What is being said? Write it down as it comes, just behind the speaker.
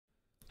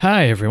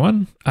Hi,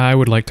 everyone. I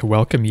would like to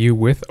welcome you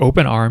with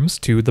open arms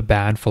to the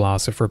Bad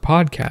Philosopher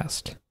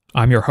podcast.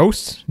 I'm your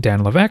host,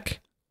 Dan Levesque,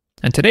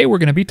 and today we're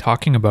going to be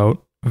talking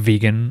about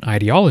vegan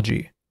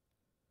ideology.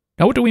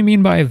 Now, what do we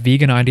mean by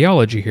vegan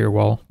ideology here?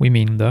 Well, we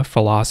mean the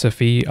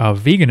philosophy of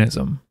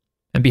veganism.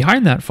 And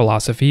behind that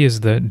philosophy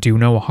is the do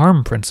no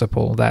harm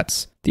principle.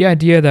 That's the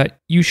idea that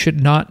you should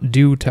not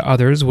do to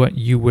others what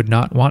you would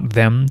not want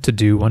them to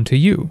do unto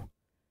you.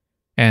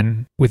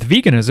 And with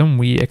veganism,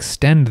 we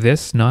extend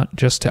this not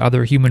just to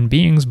other human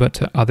beings, but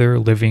to other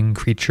living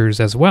creatures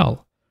as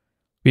well.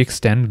 We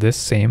extend this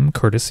same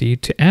courtesy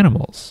to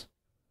animals.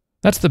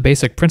 That's the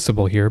basic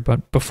principle here,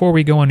 but before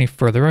we go any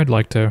further, I'd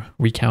like to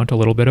recount a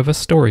little bit of a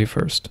story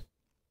first.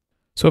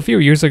 So a few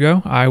years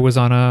ago, I was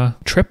on a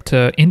trip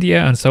to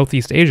India and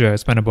Southeast Asia. I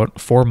spent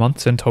about 4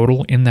 months in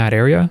total in that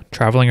area,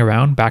 traveling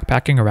around,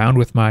 backpacking around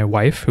with my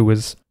wife, who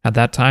was at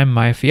that time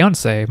my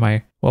fiancée.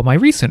 My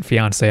recent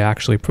fiancé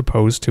actually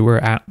proposed to her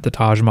at the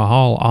Taj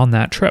Mahal on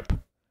that trip.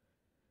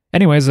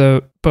 Anyways,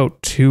 about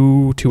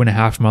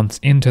 2.5 months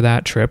into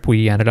that trip,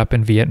 we ended up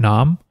in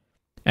Vietnam,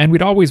 and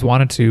we'd always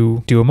wanted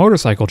to do a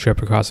motorcycle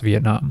trip across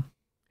Vietnam.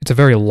 It's a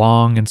very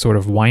long and sort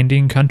of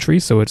winding country,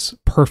 so it's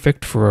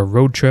perfect for a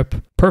road trip,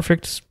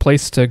 perfect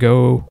place to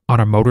go on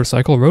a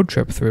motorcycle road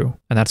trip through,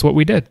 and that's what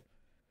we did.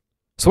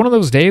 So one of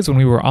those days when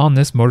we were on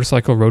this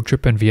motorcycle road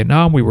trip in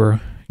Vietnam, we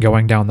were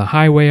going down the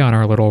highway on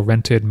our little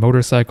rented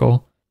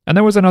motorcycle, and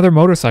there was another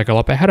motorcycle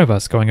up ahead of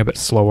us going a bit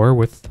slower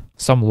with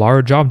some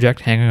large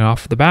object hanging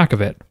off the back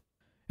of it.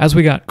 As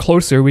we got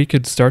closer, we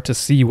could start to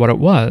see what it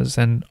was,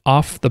 and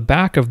off the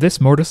back of this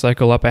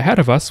motorcycle up ahead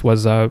of us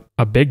was a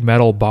big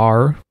metal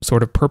bar,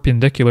 sort of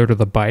perpendicular to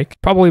the bike,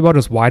 probably about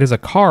as wide as a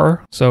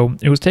car, so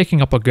it was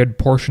taking up a good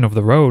portion of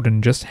the road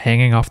and just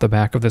hanging off the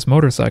back of this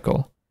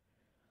motorcycle.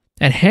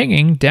 And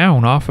hanging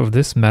down off of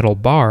this metal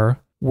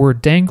bar were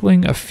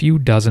dangling a few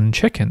dozen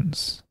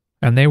chickens.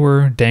 And they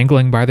were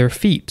dangling by their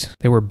feet.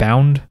 They were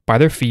bound by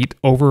their feet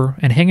over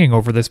and hanging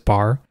over this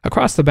bar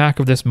across the back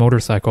of this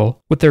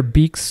motorcycle with their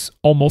beaks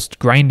almost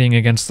grinding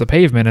against the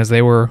pavement as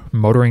they were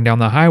motoring down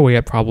the highway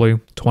at probably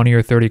 20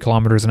 or 30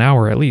 kilometers an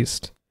hour at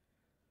least.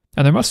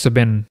 And there must have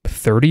been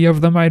 30 of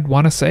them, I'd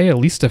want to say, at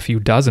least a few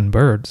dozen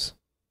birds.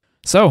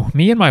 So,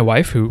 me and my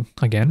wife, who,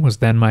 again, was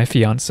then my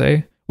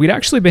fiancée, we'd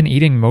actually been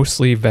eating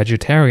mostly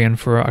vegetarian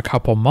for a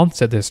couple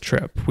months at this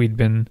trip.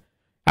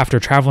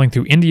 After traveling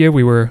through India,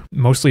 we were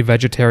mostly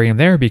vegetarian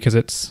there because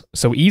it's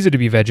so easy to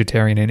be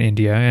vegetarian in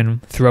India,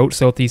 and throughout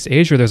Southeast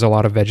Asia there's a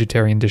lot of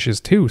vegetarian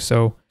dishes too,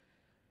 so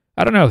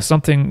I don't know,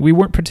 we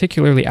weren't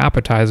particularly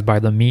appetized by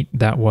the meat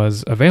that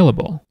was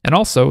available. And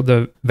also,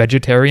 the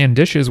vegetarian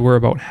dishes were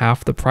about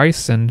half the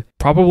price and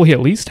probably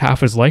at least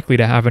half as likely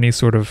to have any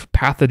sort of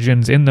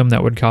pathogens in them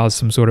that would cause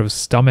some sort of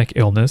stomach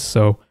illness,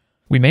 so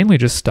we mainly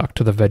just stuck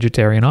to the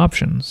vegetarian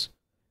options.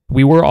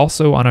 We were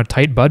also on a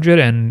tight budget,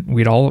 and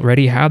we'd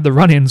already had the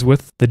run-ins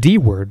with the D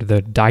word, the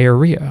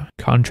diarrhea,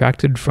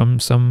 contracted from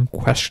some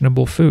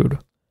questionable food.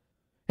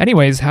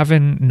 Anyways,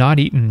 having not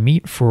eaten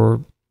meat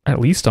for at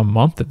least a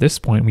month at this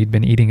point, we'd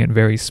been eating it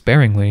very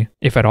sparingly,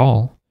 if at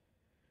all.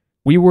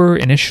 We were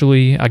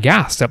initially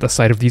aghast at the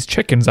sight of these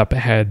chickens up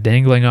ahead,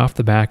 dangling off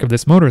the back of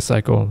this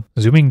motorcycle,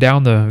 zooming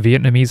down the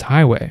Vietnamese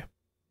highway.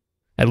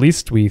 At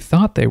least we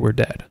thought they were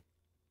dead.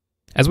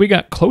 As we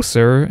got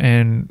closer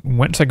and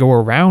went to go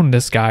around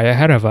this guy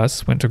ahead of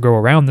us, went to go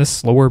around this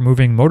slower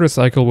moving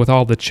motorcycle with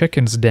all the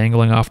chickens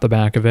dangling off the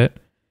back of it,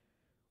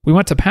 we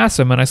went to pass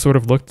him and I sort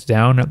of looked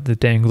down at the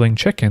dangling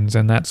chickens,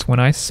 and that's when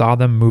I saw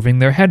them moving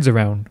their heads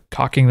around,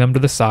 cocking them to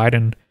the side,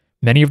 and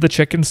many of the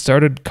chickens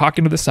started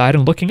cocking to the side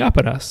and looking up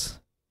at us.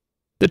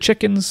 The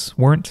chickens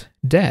weren't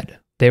dead.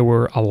 They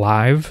were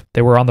alive.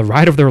 They were on the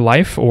ride of their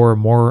life, or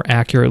more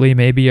accurately,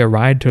 maybe a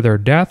ride to their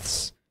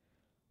deaths.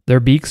 Their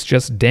beaks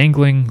just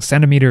dangling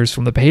centimeters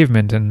from the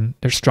pavement, and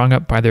they're strung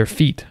up by their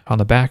feet on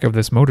the back of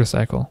this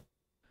motorcycle.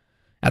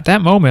 At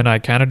that moment, I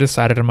kind of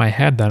decided in my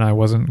head that I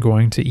wasn't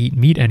going to eat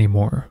meat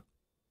anymore.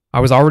 I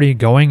was already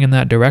going in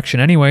that direction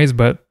anyways,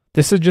 but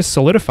this had just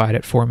solidified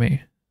it for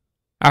me.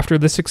 After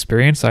this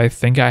experience, I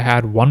think I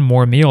had one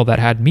more meal that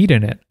had meat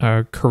in it,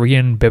 a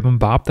Korean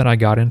bibimbap that I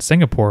got in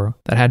Singapore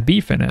that had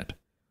beef in it.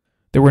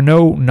 There were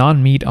no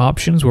non-meat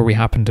options where we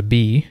happened to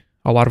be.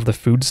 A lot of the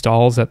food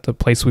stalls at the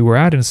place we were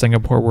at in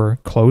Singapore were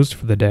closed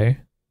for the day.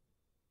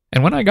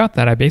 And when I got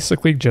that, I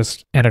basically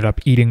just ended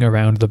up eating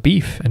around the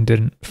beef and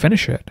didn't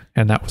finish it,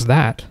 and that was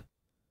that.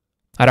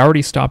 I'd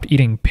already stopped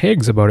eating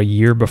pigs about a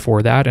year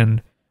before that,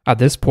 and at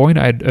this point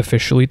I'd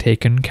officially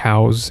taken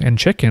cows and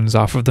chickens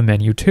off of the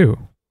menu too.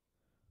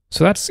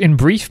 So that's in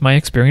brief my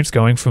experience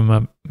going from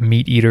a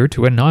meat eater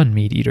to a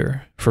non-meat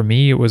eater. For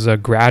me, it was a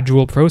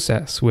gradual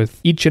process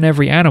with each and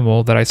every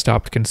animal that I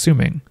stopped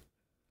consuming.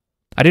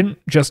 I didn't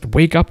just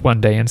wake up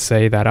one day and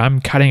say that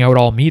I'm cutting out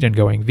all meat and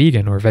going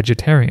vegan or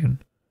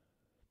vegetarian.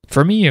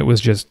 For me, it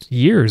was just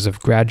years of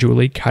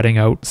gradually cutting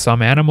out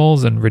some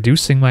animals and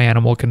reducing my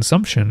animal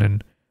consumption,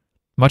 and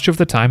much of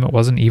the time it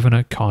wasn't even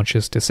a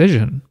conscious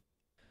decision.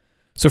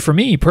 So for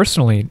me,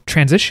 personally,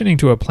 transitioning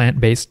to a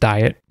plant-based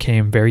diet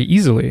came very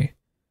easily.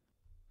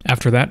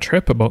 After that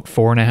trip, about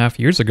 4.5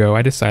 years ago,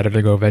 I decided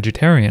to go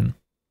vegetarian.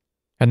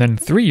 And then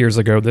 3 years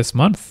ago this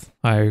month,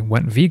 I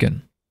went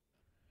vegan.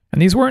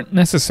 And these weren't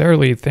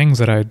necessarily things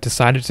that I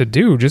decided to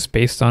do just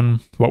based on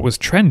what was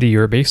trendy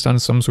or based on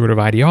some sort of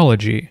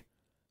ideology.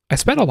 I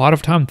spent a lot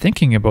of time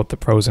thinking about the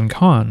pros and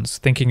cons,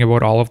 thinking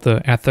about all of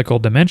the ethical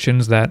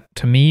dimensions that,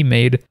 to me,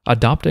 made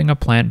adopting a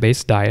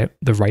plant-based diet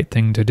the right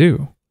thing to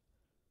do.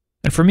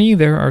 And for me,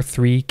 there are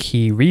 3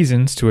 key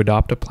reasons to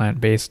adopt a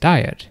plant-based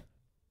diet.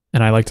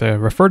 And I like to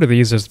refer to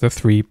these as the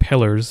 3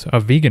 pillars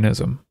of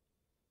veganism.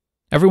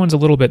 Everyone's a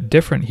little bit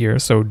different here,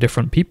 so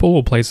different people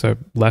will place a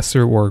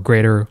lesser or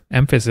greater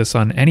emphasis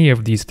on any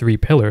of these 3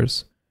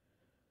 pillars.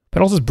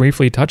 But I'll just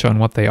briefly touch on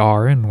what they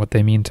are and what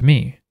they mean to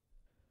me.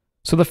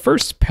 So the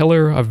first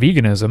pillar of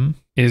veganism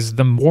is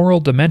the moral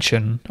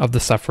dimension of the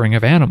suffering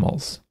of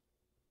animals.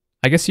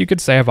 I guess you could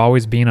say I've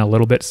always been a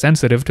little bit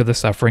sensitive to the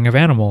suffering of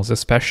animals,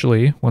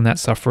 especially when that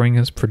suffering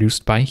is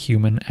produced by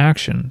human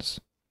actions.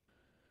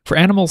 For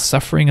animals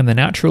suffering in the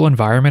natural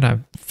environment, I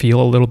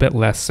feel a little bit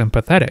less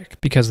sympathetic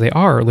because they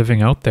are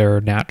living out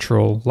their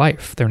natural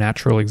life, their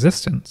natural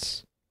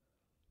existence.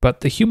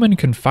 But the human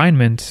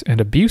confinement and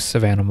abuse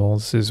of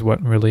animals is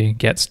what really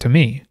gets to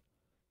me.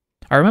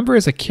 I remember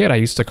as a kid I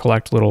used to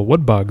collect little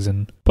wood bugs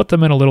and put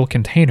them in a little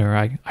container.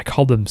 I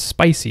called them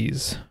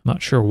spices.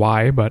 Not sure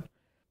why, but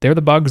they're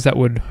the bugs that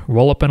would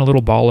roll up in a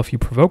little ball if you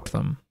provoked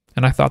them.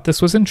 And I thought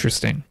this was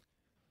interesting.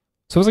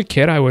 So as a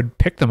kid, I would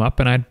pick them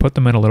up and I'd put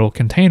them in a little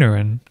container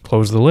and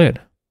close the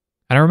lid.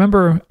 And I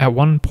remember at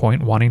one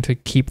point wanting to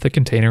keep the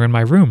container in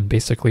my room,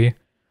 basically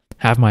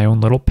have my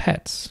own little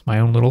pets, my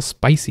own little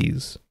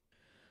spices.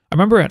 I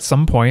remember at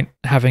some point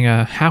having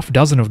a half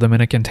dozen of them in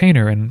a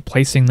container and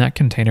placing that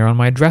container on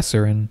my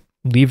dresser and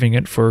leaving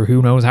it for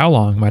who knows how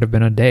long, might have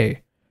been a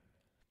day.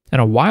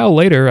 And a while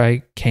later,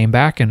 I came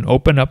back and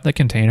opened up the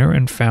container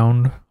and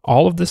found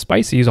all of the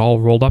spices all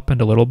rolled up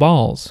into little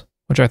balls,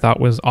 which I thought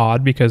was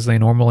odd because they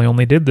normally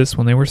only did this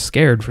when they were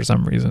scared for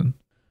some reason.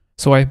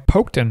 So I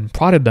poked and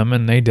prodded them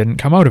and they didn't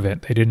come out of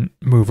it. They didn't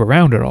move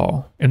around at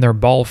all. In their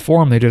ball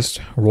form, they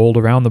just rolled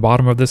around the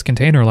bottom of this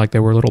container like they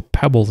were little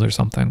pebbles or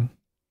something.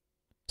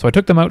 So I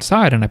took them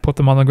outside and I put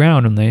them on the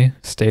ground and they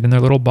stayed in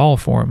their little ball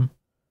form.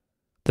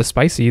 The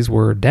spices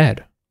were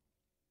dead.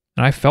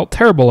 And I felt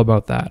terrible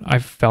about that. I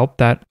felt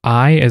that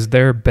I, as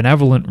their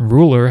benevolent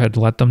ruler, had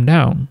let them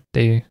down.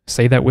 They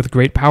say that with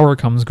great power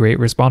comes great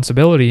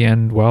responsibility,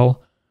 and,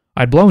 well,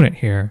 I'd blown it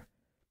here.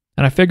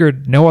 And I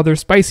figured no other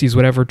spices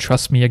would ever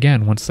trust me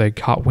again once they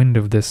caught wind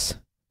of this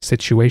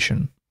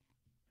situation.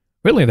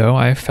 Really, though,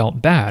 I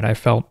felt bad. I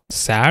felt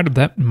sad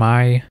that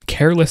my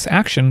careless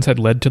actions had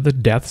led to the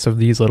deaths of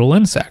these little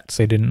insects.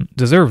 They didn't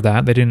deserve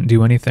that. They didn't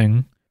do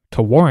anything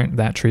to warrant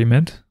that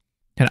treatment,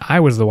 and I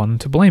was the one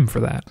to blame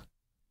for that.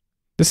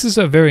 This is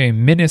a very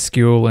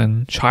minuscule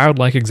and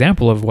childlike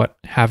example of what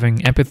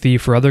having empathy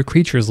for other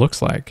creatures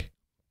looks like.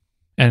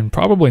 And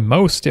probably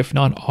most, if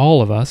not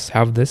all of us,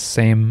 have this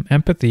same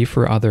empathy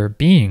for other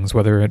beings,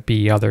 whether it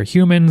be other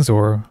humans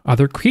or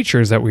other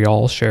creatures that we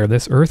all share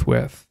this earth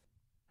with.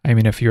 I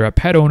mean, if you're a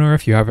pet owner,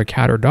 if you have a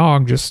cat or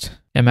dog, just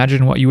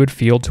imagine what you would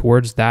feel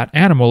towards that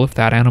animal if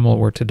that animal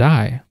were to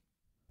die.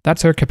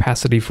 That's our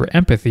capacity for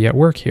empathy at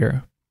work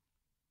here.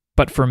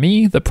 But for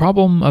me, the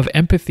problem of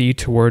empathy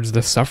towards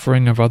the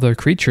suffering of other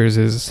creatures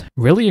is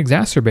really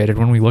exacerbated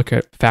when we look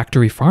at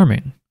factory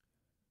farming.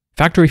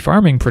 Factory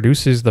farming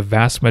produces the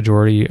vast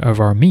majority of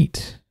our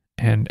meat,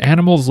 and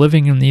animals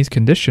living in these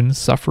conditions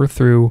suffer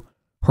through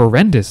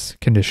horrendous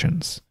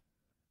conditions.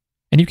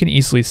 And you can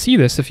easily see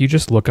this if you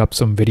just look up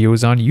some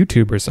videos on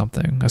YouTube or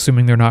something,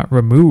 assuming they're not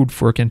removed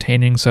for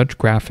containing such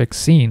graphic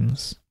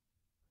scenes.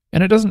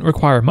 And it doesn't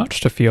require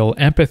much to feel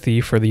empathy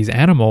for these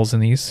animals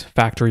in these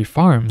factory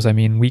farms. I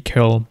mean, we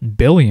kill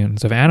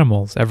billions of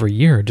animals every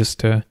year just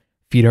to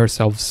feed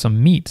ourselves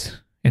some meat,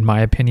 in my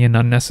opinion,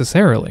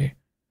 unnecessarily.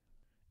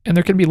 And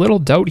there can be little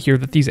doubt here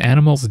that these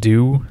animals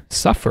do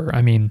suffer.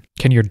 I mean,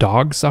 can your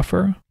dog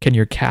suffer? Can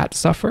your cat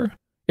suffer?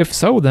 If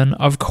so, then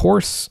of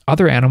course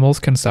other animals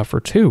can suffer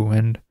too,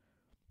 and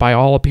by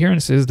all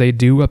appearances they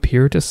do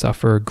appear to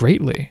suffer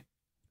greatly.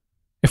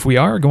 If we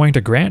are going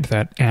to grant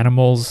that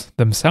animals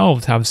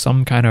themselves have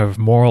some kind of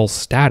moral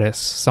status,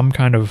 some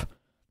kind of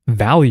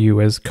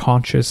value as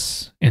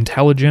conscious,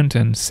 intelligent,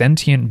 and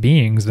sentient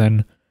beings,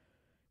 then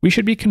we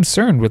should be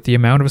concerned with the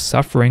amount of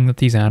suffering that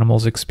these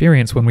animals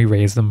experience when we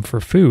raise them for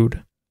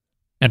food.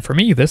 And for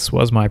me, this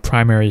was my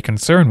primary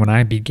concern when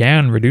I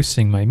began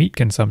reducing my meat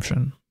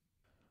consumption.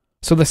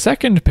 So the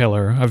second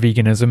pillar of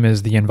veganism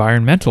is the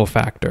environmental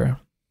factor.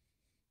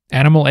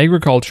 Animal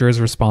agriculture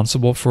is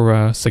responsible for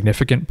a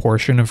significant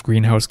portion of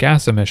greenhouse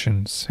gas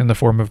emissions in the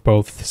form of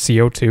both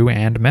CO2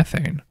 and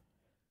methane.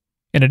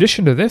 In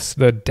addition to this,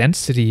 the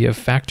density of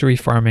factory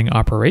farming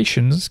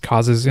operations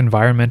causes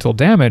environmental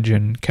damage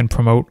and can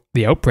promote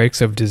the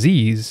outbreaks of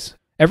disease.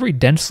 Every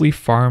densely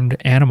farmed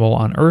animal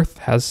on Earth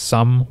has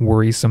some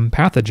worrisome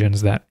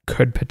pathogens that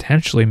could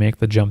potentially make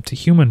the jump to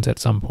humans at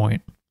some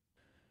point.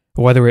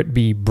 Whether it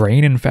be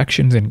brain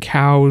infections in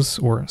cows,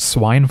 or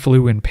swine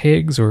flu in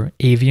pigs, or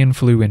avian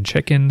flu in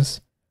chickens,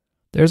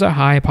 there's a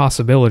high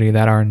possibility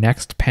that our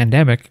next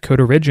pandemic could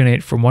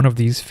originate from one of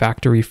these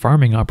factory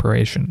farming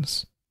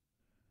operations.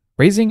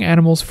 Raising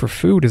animals for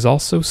food is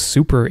also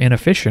super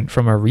inefficient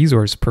from a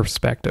resource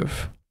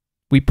perspective.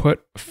 We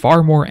put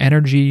far more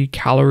energy,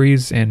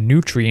 calories, and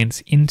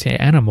nutrients into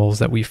animals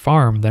that we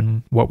farm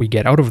than what we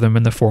get out of them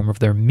in the form of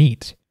their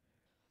meat.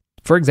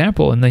 For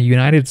example, in the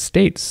United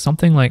States,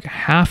 something like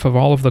half of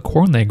all of the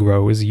corn they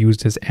grow is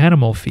used as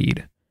animal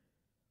feed.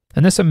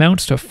 And this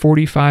amounts to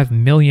 45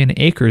 million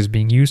acres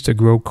being used to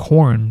grow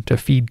corn to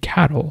feed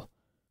cattle.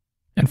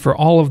 And for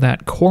all of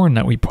that corn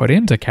that we put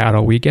into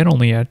cattle, we get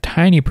only a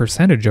tiny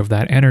percentage of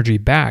that energy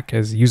back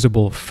as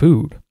usable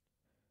food.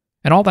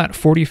 And all that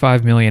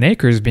 45 million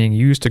acres being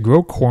used to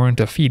grow corn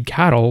to feed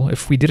cattle,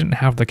 if we didn't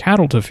have the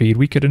cattle to feed,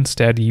 we could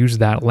instead use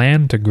that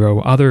land to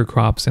grow other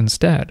crops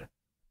instead.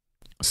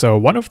 So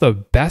one of the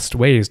best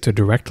ways to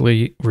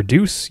directly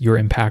reduce your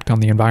impact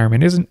on the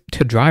environment isn't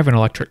to drive an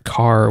electric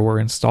car or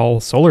install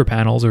solar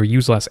panels or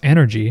use less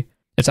energy.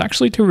 It's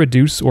actually to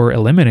reduce or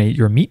eliminate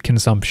your meat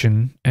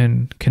consumption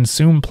and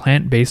consume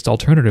plant-based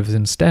alternatives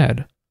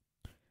instead.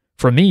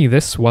 For me,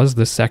 this was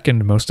the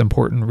second most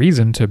important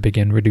reason to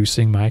begin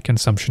reducing my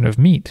consumption of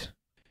meat.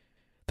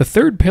 The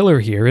third pillar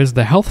here is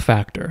the health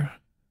factor.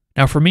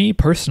 Now for me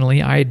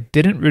personally, I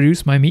didn't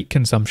reduce my meat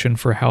consumption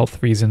for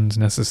health reasons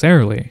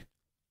necessarily.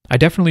 I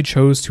definitely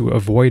chose to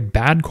avoid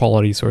bad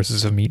quality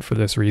sources of meat for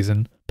this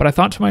reason, but I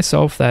thought to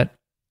myself that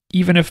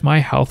even if my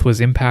health was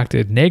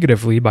impacted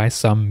negatively by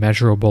some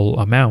measurable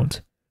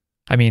amount,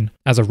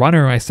 as a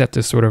runner, I set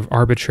this sort of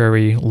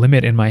arbitrary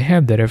limit in my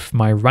head that if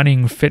my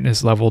running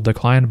fitness level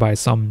declined by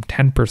some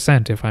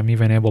 10%, if I'm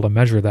even able to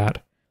measure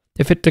that,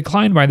 if it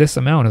declined by this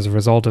amount as a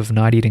result of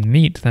not eating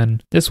meat,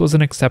 then this was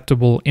an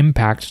acceptable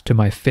impact to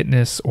my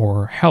fitness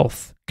or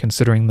health,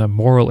 considering the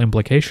moral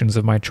implications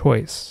of my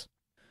choice.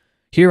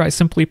 Here I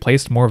simply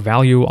placed more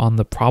value on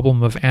the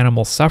problem of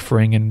animal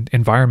suffering and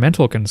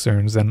environmental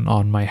concerns than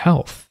on my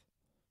health.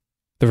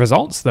 The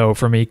results, though,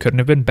 for me couldn't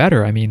have been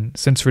better.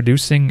 Since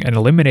reducing and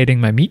eliminating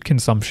my meat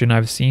consumption,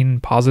 I've seen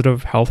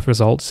positive health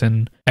results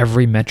in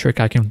every metric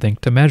I can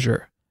think to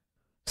measure.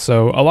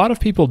 So, a lot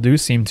of people do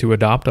seem to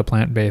adopt a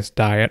plant-based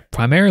diet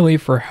primarily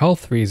for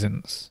health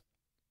reasons.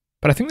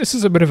 But I think this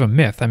is a bit of a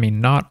myth.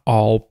 Not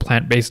all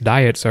plant-based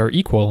diets are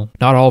equal.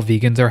 Not all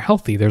vegans are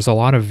healthy. There's a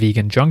lot of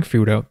vegan junk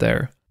food out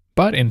there.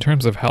 But in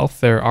terms of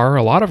health, there are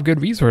a lot of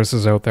good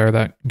resources out there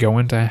that go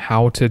into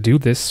how to do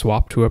this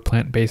swap to a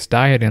plant-based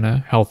diet in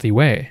a healthy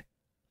way.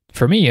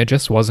 For me, it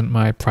just wasn't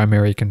my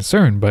primary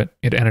concern, but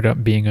it ended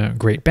up being a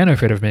great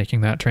benefit of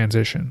making that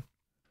transition.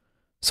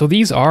 So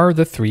these are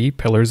the three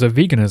pillars of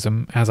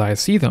veganism as I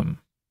see them.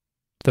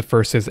 The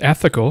first is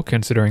ethical,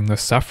 considering the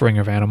suffering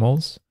of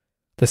animals.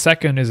 The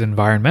second is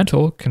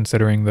environmental,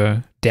 considering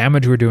the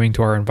damage we're doing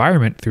to our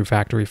environment through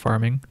factory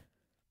farming.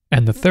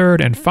 And the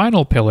third and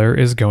final pillar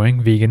is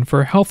going vegan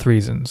for health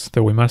reasons,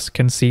 though we must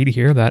concede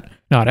here that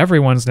not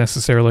everyone's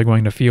necessarily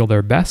going to feel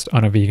their best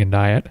on a vegan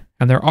diet,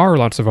 and there are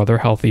lots of other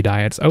healthy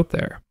diets out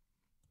there.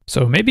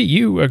 So maybe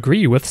you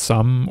agree with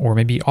some or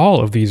maybe all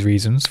of these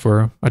reasons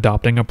for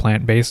adopting a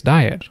plant-based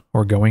diet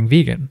or going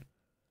vegan.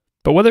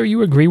 But whether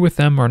you agree with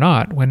them or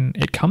not, when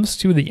it comes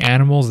to the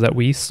animals that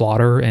we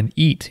slaughter and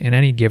eat in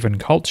any given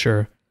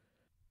culture,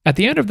 at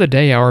the end of the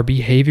day, our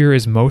behavior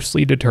is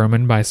mostly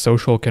determined by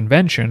social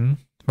convention,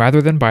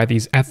 rather than by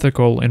these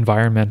ethical,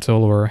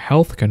 environmental, or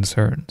health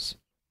concerns.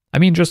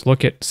 Just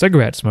look at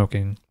cigarette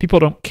smoking. People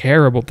don't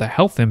care about the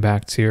health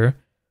impacts here.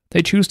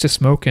 They choose to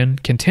smoke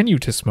and continue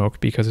to smoke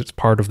because it's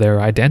part of their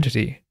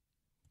identity.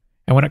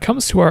 And when it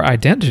comes to our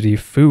identity,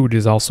 food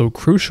is also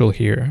crucial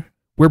here.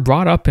 We're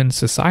brought up in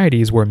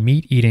societies where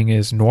meat eating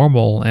is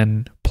normal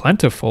and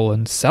plentiful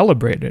and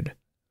celebrated.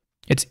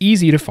 It's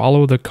easy to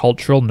follow the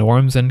cultural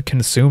norms and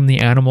consume the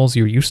animals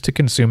you're used to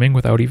consuming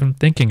without even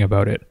thinking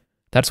about it.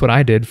 That's what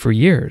I did for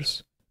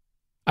years.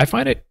 I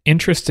find it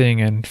interesting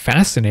and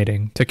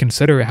fascinating to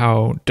consider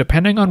how,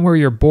 depending on where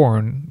you're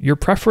born, your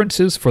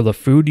preferences for the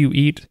food you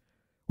eat,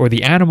 or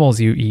the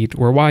animals you eat,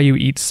 or why you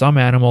eat some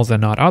animals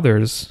and not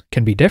others,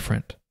 can be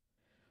different.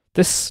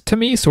 This, to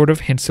me, sort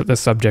of hints at the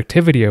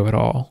subjectivity of it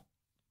all.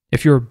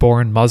 If you're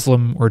born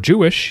Muslim or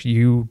Jewish,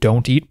 you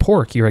don't eat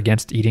pork, you're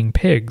against eating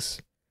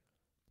pigs.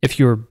 If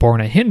you're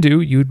born a Hindu,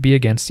 you'd be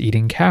against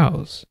eating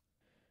cows.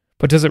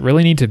 But does it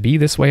really need to be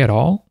this way at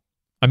all?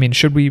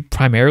 Should we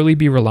primarily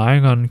be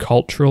relying on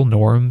cultural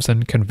norms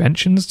and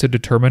conventions to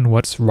determine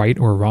what's right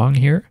or wrong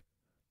here?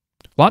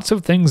 Lots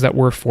of things that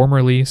were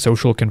formerly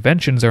social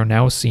conventions are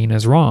now seen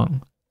as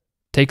wrong.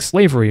 Take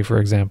slavery, for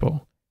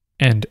example,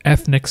 and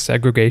ethnic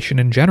segregation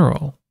in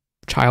general,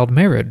 child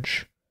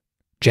marriage,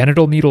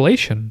 genital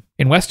mutilation.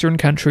 In Western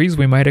countries,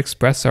 we might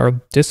express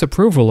our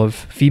disapproval of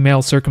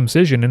female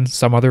circumcision in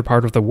some other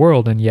part of the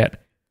world, and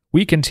yet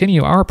we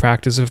continue our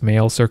practice of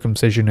male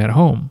circumcision at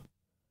home.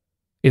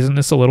 Isn't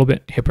this a little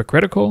bit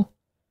hypocritical?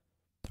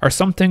 Are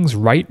some things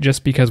right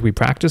just because we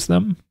practice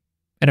them?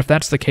 And if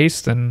that's the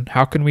case, then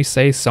how can we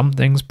say some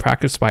things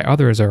practiced by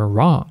others are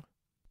wrong?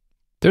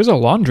 There's a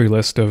laundry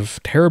list of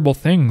terrible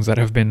things that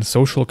have been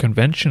social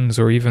conventions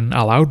or even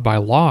allowed by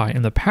law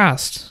in the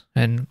past,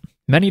 and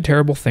many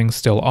terrible things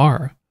still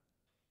are.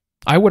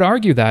 I would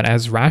argue that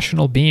as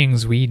rational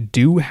beings, we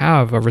do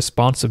have a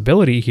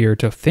responsibility here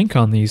to think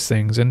on these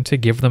things and to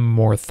give them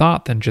more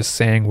thought than just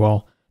saying,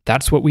 well,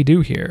 that's what we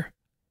do here.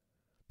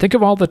 Think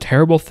of all the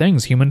terrible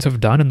things humans have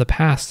done in the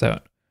past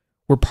that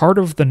were part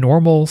of the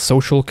normal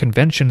social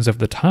conventions of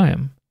the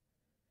time.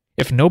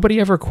 If nobody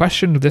ever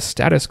questioned this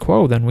status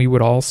quo, then we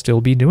would all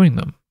still be doing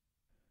them.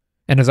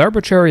 And as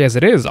arbitrary as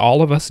it is,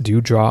 all of us do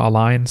draw a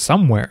line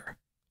somewhere.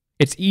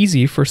 It's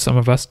easy for some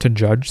of us to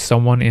judge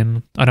someone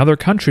in another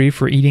country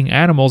for eating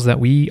animals that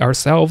we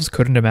ourselves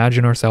couldn't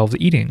imagine ourselves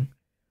eating.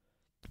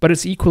 But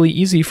it's equally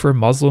easy for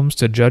Muslims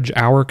to judge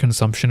our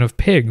consumption of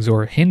pigs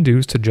or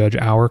Hindus to judge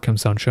our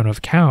consumption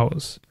of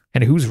cows.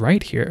 And who's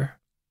right here?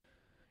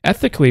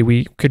 Ethically,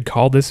 we could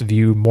call this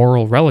view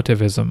moral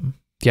relativism,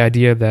 the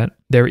idea that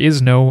there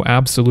is no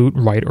absolute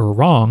right or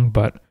wrong,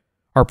 but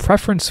our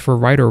preference for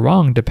right or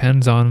wrong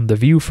depends on the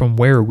view from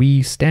where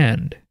we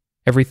stand.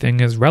 Everything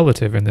is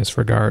relative in this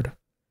regard.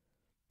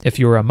 If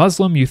you're a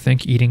Muslim, you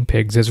think eating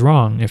pigs is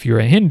wrong. If you're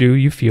a Hindu,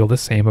 you feel the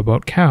same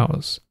about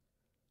cows.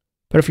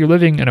 But if you're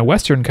living in a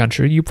Western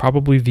country, you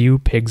probably view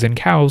pigs and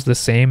cows the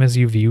same as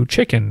you view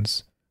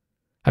chickens.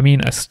 I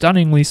mean, a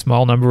stunningly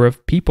small number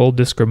of people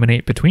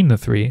discriminate between the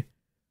three.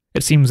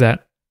 It seems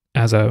that,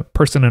 as a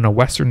person in a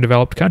Western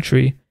developed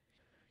country,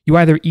 you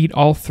either eat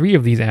all three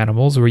of these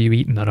animals or you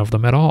eat none of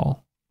them at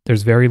all.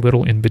 There's very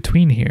little in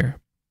between here.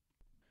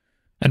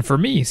 And for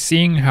me,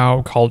 seeing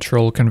how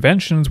cultural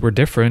conventions were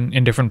different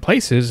in different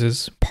places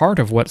is part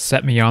of what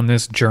set me on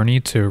this journey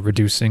to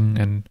reducing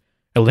and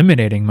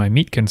eliminating my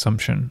meat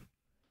consumption.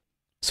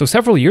 So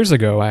several years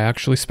ago, I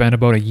actually spent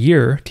about a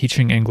year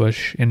teaching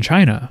English in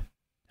China,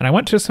 and I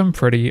went to some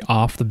pretty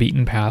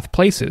off-the-beaten-path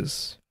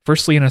places.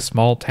 Firstly, in a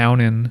small town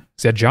in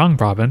Zhejiang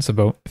province,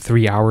 about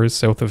 3 hours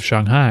south of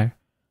Shanghai.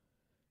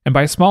 And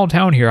by small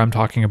town here, I'm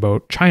talking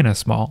about China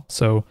small.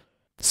 So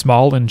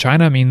small in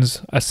China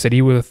means a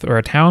city or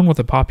a town with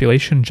a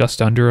population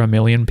just under 1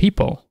 million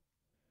people.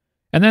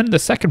 And then the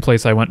second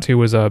place I went to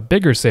was a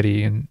bigger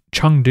city in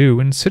Chengdu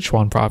in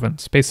Sichuan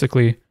province,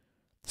 basically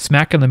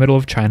smack in the middle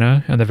of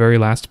China and the very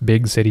last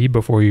big city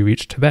before you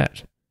reach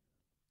Tibet.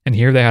 And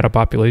here they had a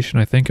population,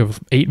 I think,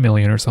 of 8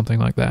 million or something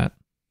like that.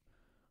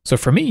 So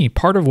for me,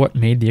 part of what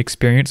made the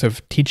experience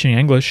of teaching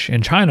English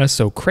in China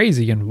so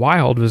crazy and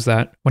wild was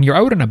that when you're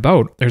out and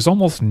about, there's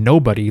almost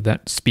nobody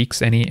that speaks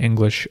any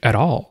English at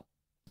all.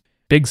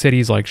 Big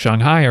cities like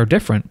Shanghai are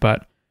different,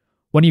 but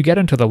when you get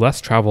into the less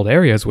traveled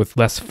areas with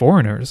less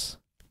foreigners,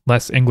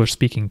 less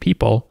English-speaking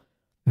people,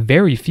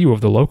 very few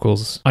of the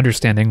locals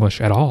understand English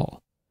at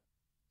all.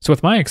 So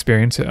with my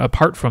experience,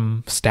 apart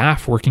from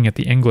staff working at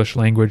the English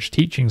language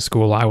teaching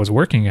school I was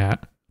working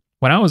at,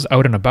 when I was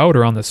out and about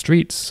or on the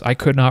streets, I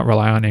could not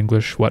rely on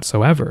English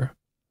whatsoever.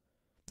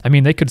 I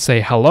mean, they could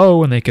say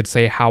hello and they could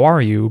say how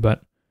are you,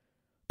 but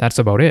that's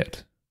about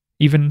it.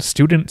 Even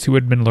students who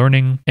had been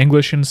learning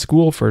English in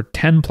school for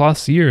 10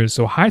 plus years,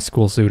 so high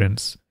school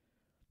students,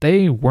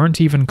 they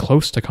weren't even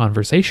close to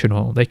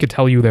conversational. They could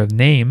tell you their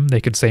name,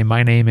 they could say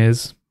my name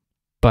is,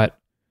 but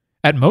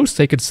at most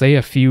they could say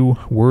a few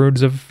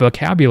words of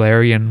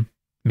vocabulary and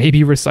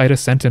maybe recite a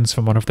sentence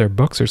from one of their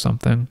books or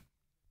something.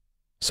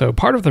 So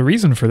part of the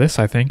reason for this,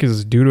 I think,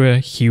 is due to a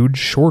huge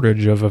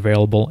shortage of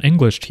available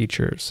English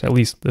teachers. At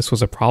least this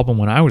was a problem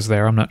when I was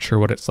there. I'm not sure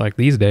what it's like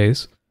these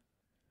days.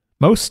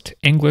 Most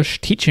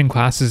English teaching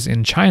classes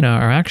in China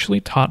are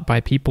actually taught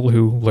by people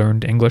who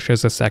learned English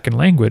as a second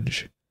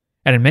language.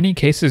 And in many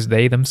cases,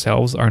 they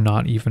themselves are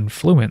not even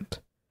fluent.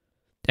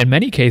 In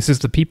many cases,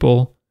 the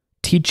people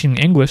teaching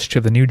English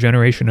to the new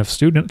generation of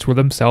students were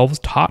themselves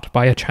taught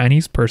by a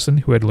Chinese person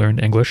who had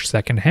learned English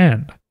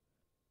secondhand.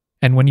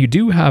 And when you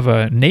do have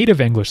a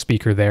native English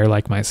speaker there,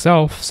 like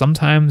myself,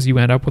 sometimes you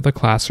end up with a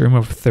classroom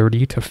of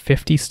 30 to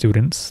 50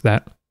 students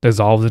that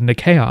dissolves into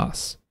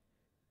chaos.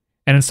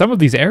 And in some of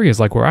these areas,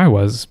 like where I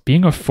was,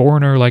 being a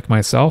foreigner like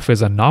myself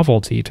is a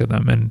novelty to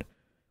them, and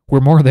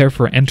we're more there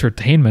for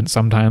entertainment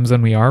sometimes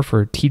than we are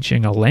for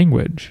teaching a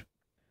language.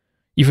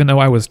 Even though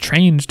I was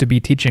trained to be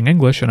teaching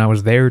English and I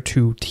was there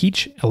to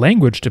teach a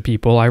language to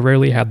people, I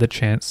rarely had the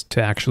chance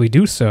to actually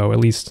do so, at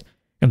least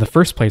in the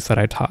first place that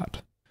I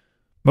taught.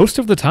 Most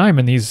of the time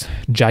in these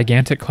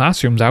gigantic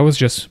classrooms, I was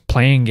just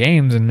playing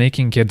games and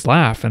making kids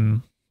laugh,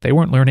 and they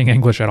weren't learning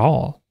English at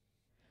all.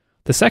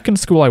 The second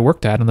school I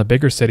worked at in the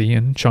bigger city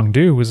in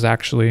Chengdu was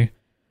actually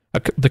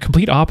the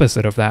complete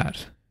opposite of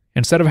that.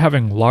 Instead of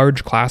having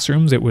large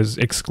classrooms, it was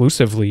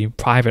exclusively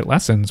private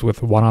lessons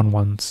with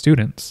one-on-one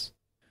students.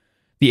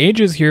 The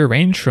ages here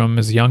range from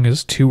as young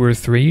as 2 or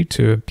 3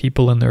 to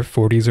people in their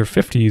 40s or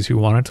 50s who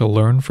wanted to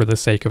learn for the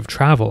sake of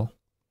travel.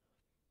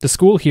 The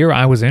school here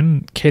I was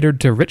in catered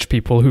to rich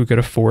people who could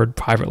afford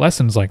private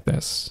lessons like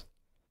this.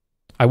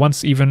 I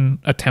once even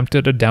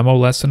attempted a demo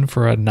lesson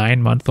for a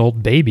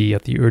 9-month-old baby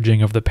at the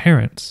urging of the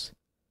parents.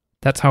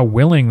 That's how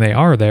willing they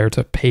are there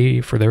to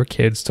pay for their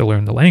kids to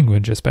learn the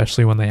language,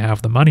 especially when they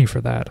have the money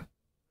for that.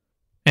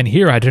 And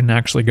here I didn't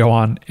actually go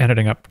on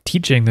ending up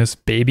teaching this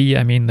baby.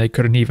 I mean, they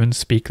couldn't even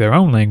speak their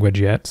own language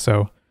yet,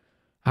 so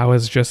I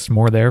was just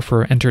more there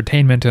for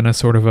entertainment and a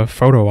sort of a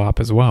photo op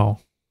as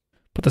well.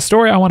 But the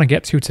story I want to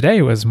get to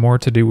today was more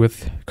to do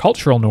with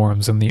cultural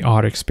norms and the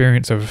odd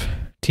experience of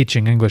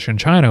teaching English in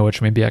China,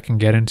 which maybe I can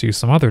get into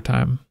some other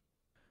time.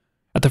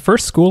 At the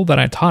first school that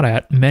I taught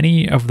at,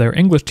 many of their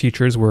English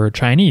teachers were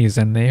Chinese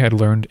and they had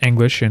learned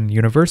English in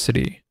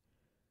university.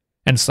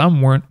 And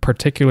some weren't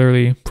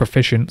particularly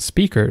proficient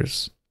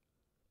speakers.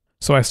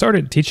 So I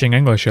started teaching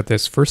English at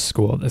this first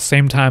school at the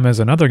same time as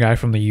another guy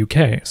from the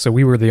UK, so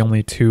we were the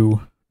only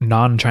two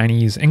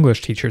non-Chinese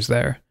English teachers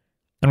there,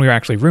 and we were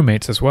actually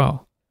roommates as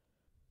well.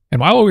 And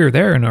while we were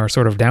there in our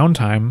sort of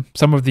downtime,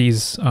 some of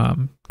these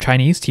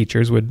Chinese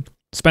teachers would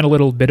spend a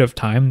little bit of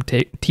time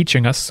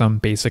teaching us some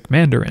basic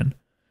Mandarin.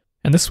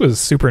 And this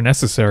was super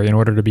necessary in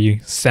order to be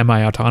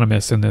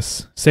semi-autonomous in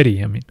this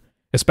city. I mean,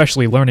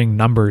 especially learning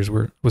numbers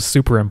was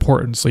super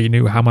important, so you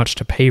knew how much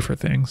to pay for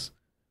things.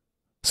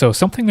 So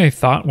something they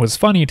thought was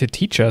funny to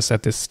teach us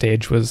at this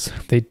stage was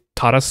they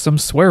taught us some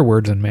swear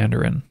words in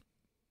Mandarin.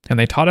 And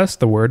they taught us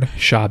the word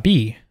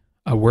shabi,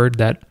 a word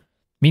that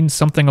means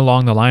something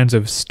along the lines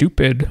of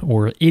stupid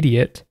or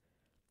idiot,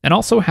 and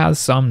also has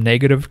some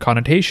negative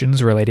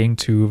connotations relating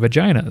to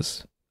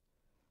vaginas.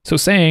 So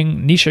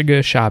saying nishiga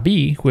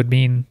shabi would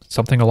mean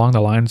something along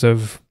the lines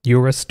of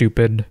you're a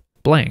stupid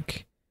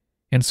blank.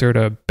 Insert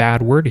a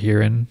bad word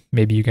here and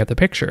maybe you get the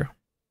picture.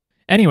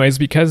 Anyways,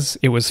 because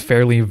it was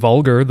fairly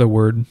vulgar, the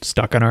word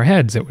stuck in our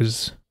heads. It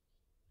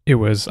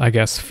was, I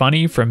guess,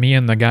 funny for me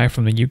and the guy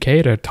from the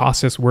UK to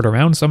toss this word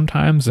around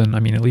sometimes, and I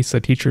mean, at least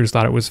the teachers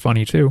thought it was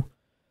funny too.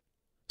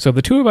 So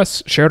the two of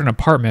us shared an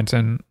apartment,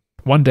 and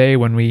one day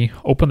when we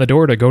opened the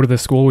door to go to the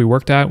school we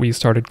worked at, we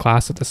started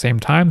class at the same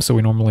time, so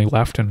we normally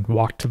left and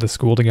walked to the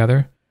school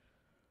together.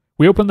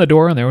 We opened the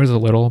door and there was a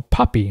little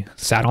puppy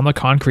sat on the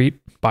concrete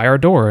by our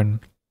door,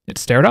 and it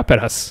stared up at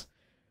us.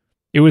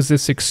 It was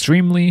this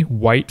extremely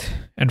white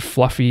and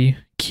fluffy,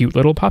 cute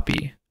little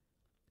puppy.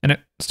 And it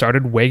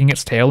started wagging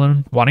its tail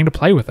and wanting to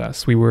play with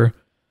us. We were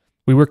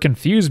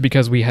confused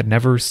because we had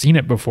never seen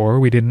it before.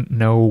 We didn't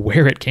know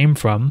where it came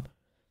from.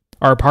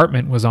 Our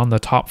apartment was on the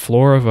top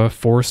floor of a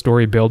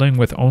 4-story building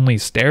with only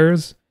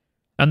stairs,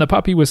 and the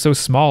puppy was so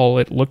small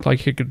it looked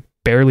like it could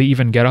barely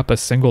even get up a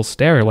single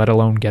stair, let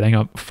alone getting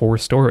up 4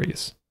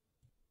 stories.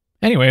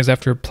 Anyways,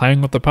 after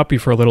playing with the puppy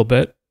for a little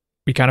bit,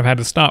 we kind of had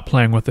to stop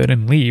playing with it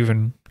and leave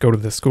and go to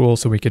the school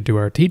so we could do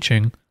our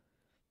teaching.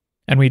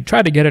 And we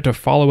tried to get it to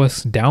follow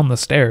us down the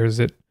stairs.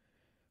 It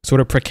sort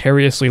of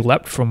precariously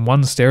leapt from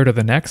one stair to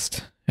the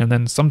next, and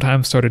then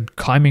sometimes started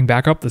climbing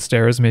back up the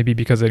stairs, maybe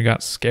because it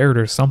got scared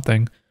or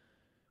something.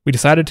 We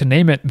decided to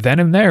name it then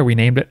and there. We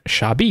named it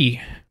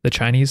Shabi, the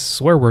Chinese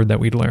swear word that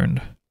we'd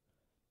learned.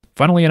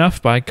 Funnily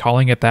enough, by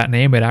calling it that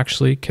name, it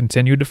actually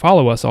continued to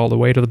follow us all the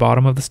way to the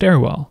bottom of the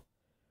stairwell.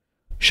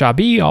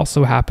 Shabi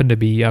also happened to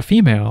be a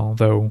female,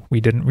 though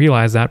we didn't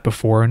realize that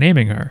before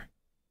naming her.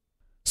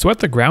 So at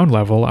the ground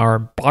level, our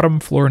bottom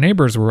floor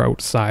neighbors were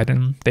outside,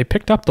 and they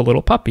picked up the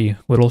little puppy,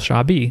 little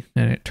Shabi,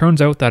 and it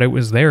turns out that it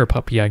was their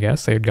puppy, I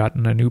guess. They had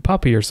gotten a new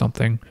puppy or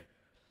something.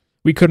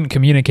 We couldn't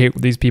communicate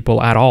with these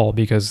people at all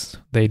because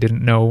they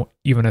didn't know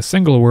even a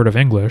single word of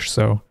English,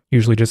 so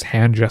usually just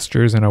hand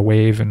gestures and a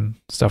wave and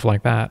stuff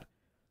like that.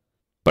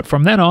 But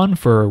from then on,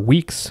 for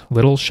weeks,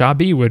 little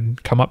Shabi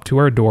would come up to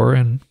our door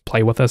and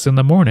play with us in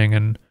the morning,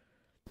 and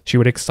she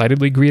would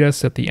excitedly greet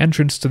us at the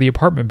entrance to the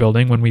apartment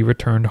building when we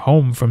returned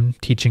home from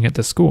teaching at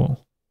the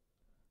school.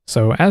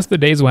 So as the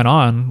days went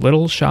on,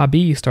 little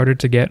Shabi started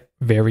to get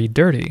very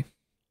dirty.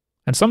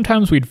 And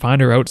sometimes we'd find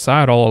her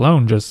outside all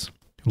alone, just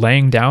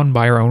laying down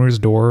by our owner's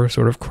door,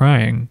 sort of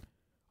crying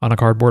on a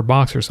cardboard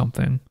box or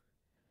something.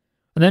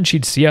 And then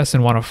she'd see us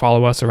and want to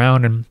follow us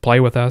around and play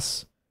with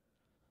us.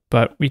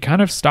 But we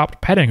kind of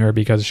stopped petting her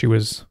because she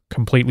was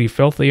completely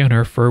filthy and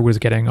her fur was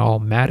getting all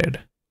matted.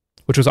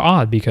 Which was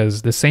odd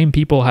because the same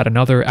people had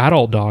another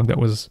adult dog that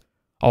was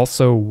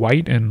also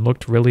white and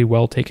looked really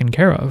well taken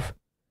care of.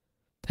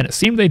 And it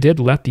seemed they did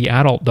let the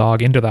adult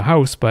dog into the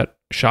house, but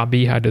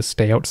Shabi had to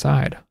stay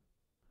outside.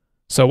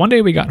 So one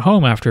day we got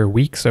home after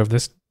weeks of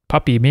this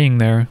puppy being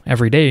there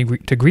every day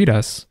to greet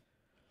us.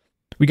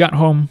 We got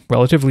home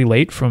relatively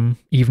late from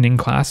evening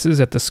classes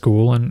at the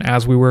school, and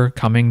as we were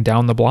coming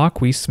down the block,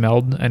 we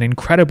smelled an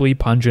incredibly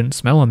pungent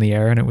smell in the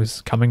air, and it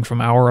was coming from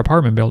our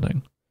apartment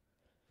building.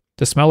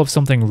 The smell of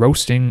something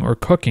roasting or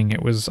cooking,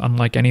 it was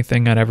unlike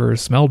anything I'd ever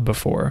smelled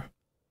before.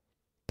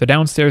 The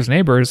downstairs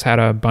neighbors had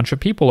a bunch of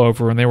people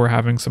over and they were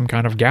having some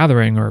kind of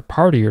gathering or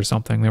party or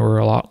something. They were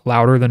a lot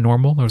louder than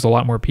normal. There was a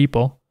lot more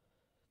people.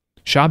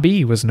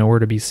 Shabi was nowhere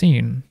to be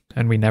seen,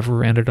 and we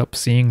never ended up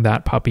seeing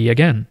that puppy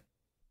again.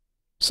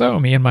 So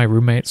me and my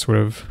roommate sort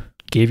of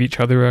gave each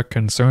other a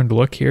concerned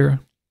look here.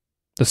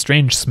 The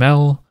strange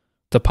smell,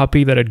 the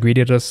puppy that had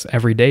greeted us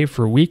every day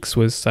for weeks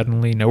was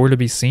suddenly nowhere to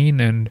be seen,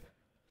 and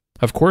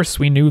of course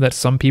we knew that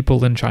some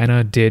people in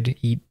China did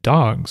eat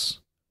dogs.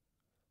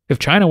 If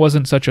China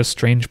wasn't such a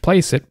strange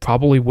place, it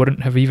probably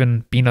wouldn't have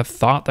even been a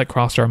thought that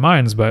crossed our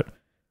minds, but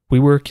we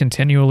were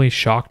continually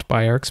shocked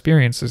by our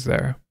experiences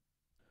there.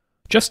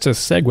 Just to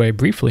segue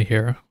briefly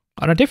here,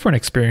 on a different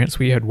experience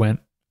we had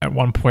went at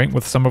one point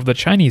with some of the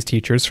Chinese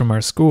teachers from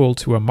our school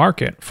to a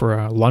market for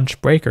a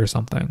lunch break or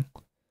something.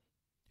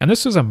 And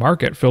this was a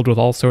market filled with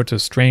all sorts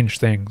of strange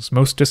things.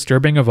 Most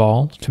disturbing of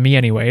all, to me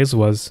anyways,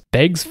 was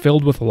bags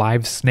filled with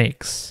live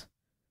snakes.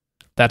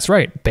 That's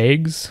right,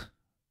 bags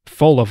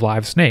full of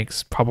live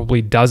snakes,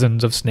 probably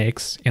dozens of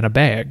snakes in a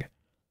bag.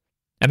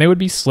 And they would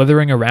be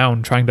slithering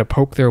around trying to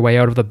poke their way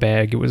out of the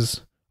bag. It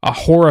was a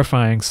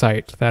horrifying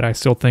sight that I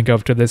still think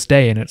of to this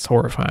day, and it's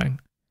horrifying.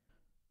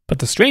 But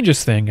the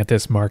strangest thing at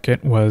this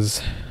market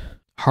was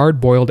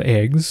hard-boiled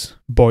eggs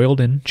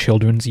boiled in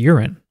children's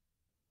urine.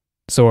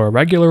 So a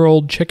regular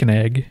old chicken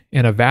egg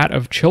in a vat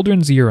of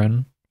children's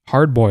urine,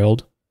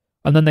 hard-boiled,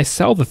 and then they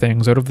sell the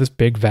things out of this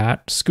big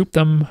vat, scoop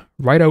them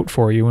right out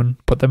for you,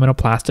 and put them in a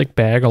plastic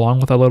bag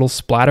along with a little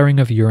splattering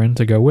of urine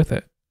to go with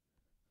it.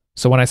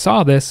 So when I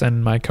saw this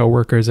and my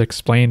coworkers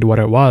explained what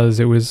it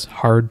was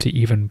hard to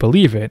even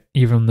believe it,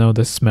 even though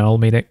the smell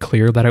made it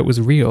clear that it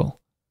was real.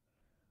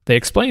 They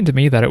explained to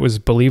me that it was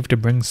believed to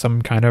bring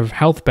some kind of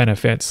health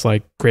benefits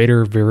like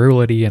greater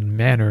virility in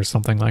men or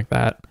something like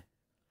that.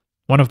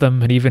 One of them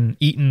had even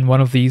eaten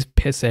one of these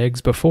piss eggs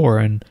before,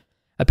 and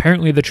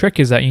apparently the trick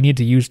is that you need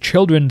to use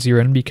children's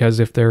urine because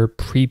if they're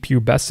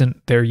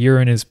prepubescent, their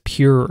urine is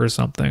pure or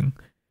something.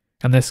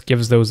 And this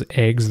gives those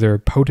eggs their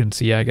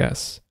potency, I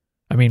guess.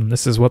 I mean,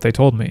 this is what they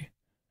told me.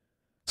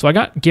 So I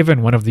got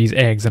given one of these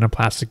eggs in a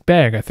plastic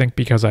bag, I think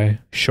because I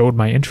showed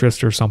my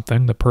interest or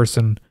something. The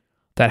person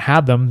that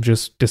had them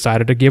just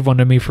decided to give one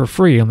to me for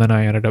free, and then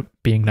I ended up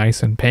being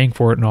nice and paying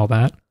for it and all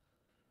that.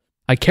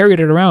 I carried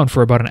it around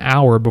for about an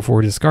hour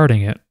before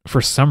discarding it. For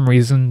some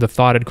reason, the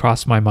thought had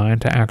crossed my mind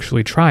to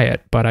actually try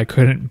it, but I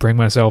couldn't bring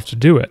myself to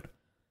do it.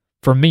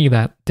 For me,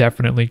 that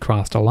definitely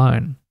crossed a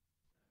line.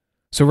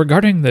 So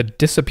regarding the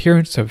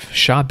disappearance of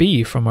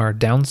Shabi from our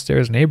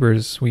downstairs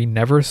neighbors, we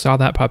never saw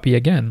that puppy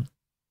again.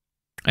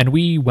 And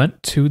we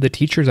went to the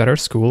teachers at our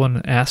school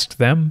and asked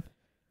them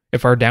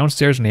if our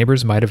downstairs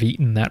neighbors might have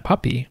eaten that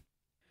puppy.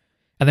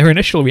 And their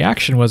initial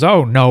reaction was,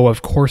 "Oh, no,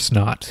 of course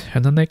not."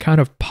 And then they kind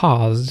of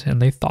paused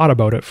and they thought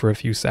about it for a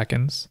few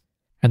seconds.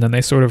 And then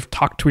they sort of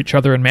talked to each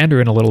other in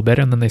Mandarin a little bit,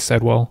 and then they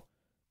said, "Well,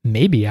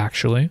 maybe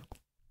actually."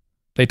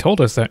 They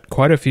told us that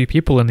quite a few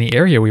people in the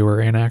area we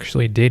were in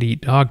actually did eat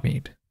dog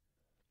meat.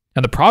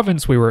 And the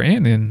province we were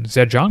in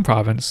Zhejiang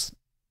province,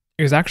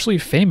 is actually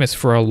famous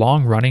for a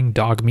long-running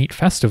dog meat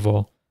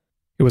festival.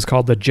 It was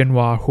called the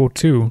Jinhua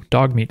Huotu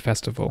Dog Meat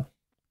Festival.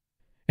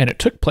 And it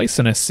took place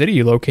in a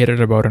city located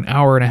about an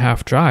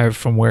hour-and-a-half drive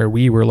from where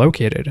we were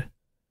located.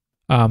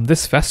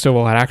 This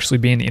festival had actually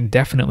been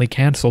indefinitely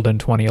cancelled in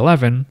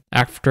 2011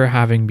 after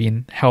having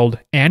been held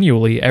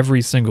annually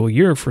every single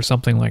year for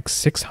something like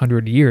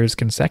 600 years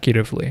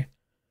consecutively.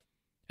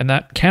 And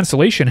that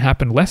cancellation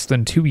happened less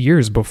than 2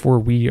 years before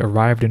we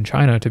arrived in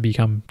China to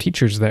become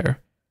teachers there.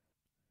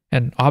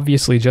 And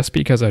obviously just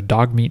because a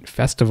dog meat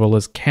festival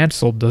is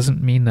cancelled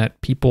doesn't mean that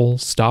people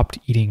stopped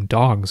eating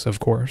dogs, of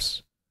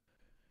course.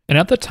 And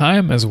at the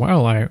time as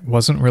well, I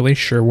wasn't really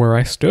sure where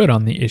I stood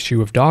on the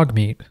issue of dog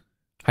meat.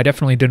 I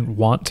definitely didn't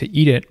want to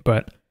eat it,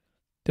 but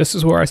this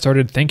is where I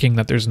started thinking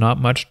that there's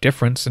not much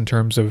difference in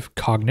terms of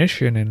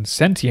cognition and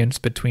sentience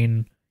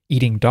between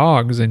eating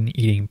dogs and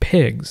eating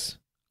pigs.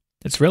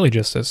 It's really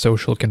just a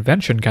social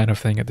convention kind of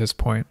thing at this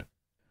point.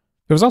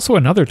 There was also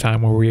another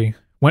time where we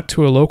went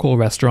to a local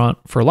restaurant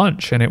for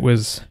lunch, and it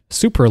was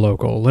super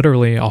local,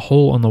 literally a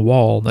hole in the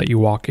wall that you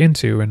walk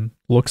into and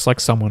looks like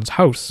someone's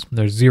house.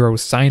 There's zero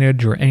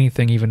signage or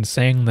anything even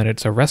saying that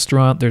it's a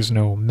restaurant. There's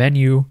no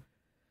menu.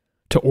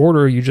 To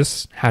order, you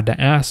just had to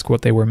ask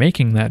what they were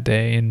making that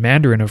day, in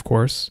Mandarin, of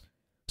course.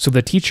 So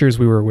the teachers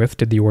we were with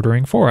did the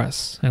ordering for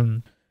us,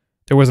 and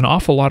there was an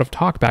awful lot of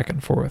talk back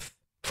and forth.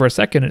 For a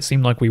second, it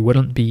seemed like we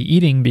wouldn't be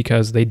eating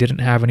because they didn't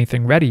have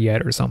anything ready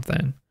yet or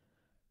something.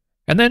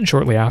 And then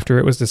shortly after,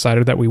 it was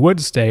decided that we would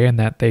stay and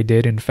that they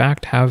did in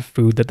fact have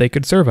food that they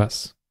could serve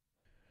us.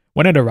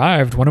 When it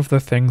arrived, one of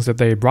the things that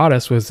they brought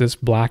us was this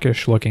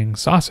blackish-looking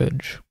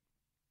sausage.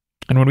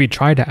 And when we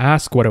tried to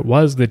ask what it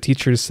was, the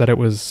teachers said it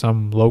was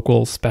some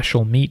local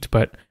special meat,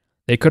 but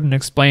they couldn't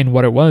explain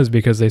what it was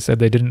because they said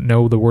they didn't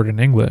know the word in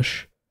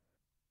English.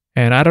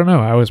 And I don't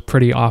know, I was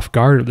pretty off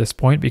guard at this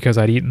point because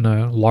I'd eaten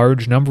a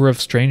large number of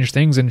strange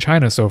things in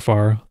China so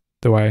far,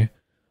 though I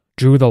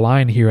drew the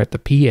line here at the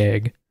pea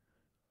egg.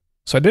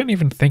 So I didn't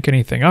even think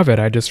anything of it,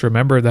 I just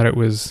remembered that it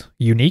was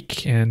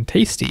unique and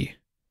tasty.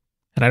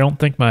 And I don't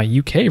think my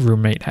UK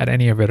roommate had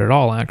any of it at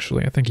all,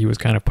 actually. I think he was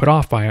kind of put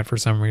off by it for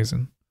some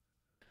reason.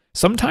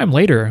 Sometime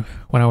later,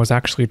 when I was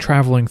actually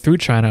traveling through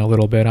China a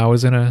little bit, I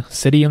was in a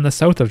city in the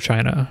south of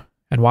China.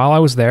 And while I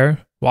was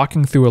there,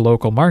 walking through a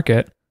local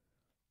market,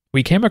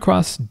 we came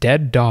across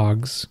dead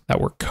dogs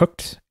that were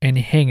cooked and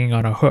hanging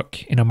on a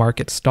hook in a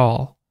market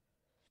stall.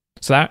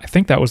 So I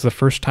think that was the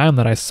first time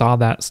that I saw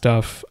that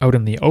stuff out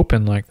in the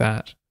open like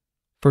that.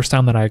 First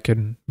time that I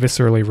could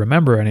viscerally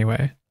remember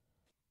anyway.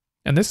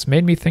 And this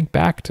made me think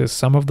back to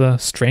some of the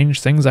strange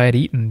things I had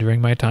eaten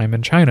during my time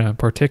in China,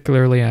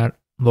 particularly at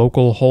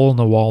local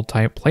hole-in-the-wall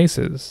type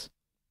places.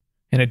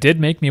 And it did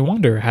make me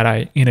wonder, had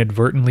I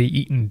inadvertently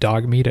eaten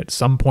dog meat at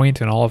some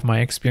point in all of my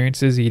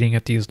experiences eating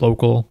at these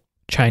local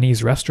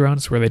Chinese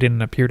restaurants where they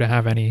didn't appear to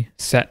have any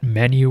set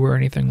menu or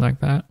anything like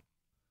that?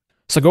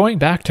 So going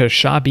back to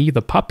Shabi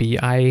the puppy,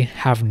 I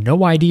have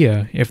no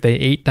idea if they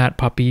ate that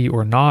puppy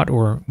or not,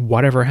 or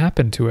whatever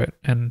happened to it.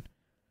 And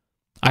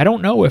I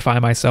don't know if I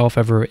myself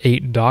ever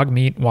ate dog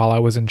meat while I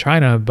was in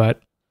China,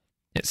 but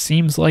it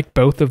seems like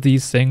both of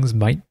these things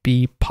might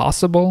be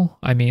possible.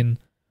 I mean,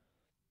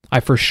 I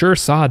for sure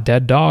saw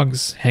dead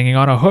dogs hanging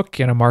on a hook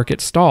in a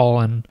market stall,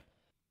 and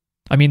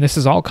I mean, this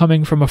is all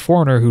coming from a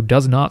foreigner who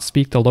does not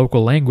speak the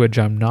local language.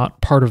 I'm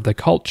not part of the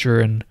culture,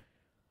 and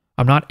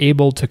I'm not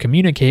able to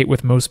communicate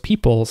with most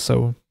people,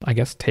 so I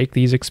guess take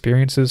these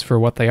experiences for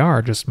what they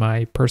are, just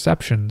my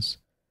perceptions.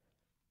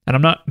 And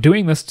I'm not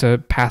doing this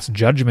to pass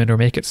judgment or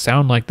make it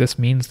sound like this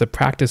means the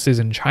practices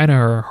in China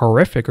are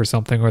horrific or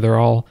something, or they're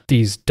all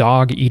these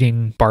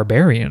dog-eating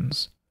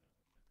barbarians.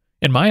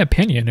 In my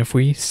opinion, if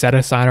we set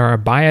aside our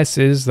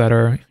biases that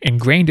are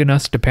ingrained in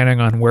us depending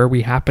on where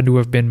we happen to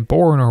have been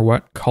born or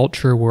what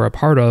culture we're a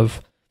part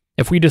of,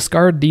 if we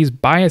discard these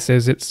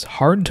biases, it's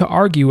hard to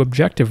argue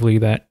objectively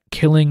that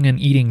killing and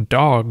eating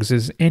dogs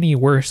is any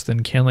worse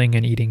than killing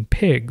and eating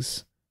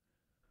pigs.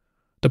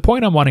 The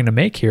point I'm wanting to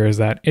make here is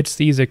that it's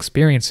these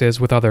experiences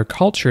with other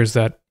cultures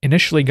that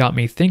initially got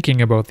me thinking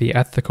about the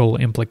ethical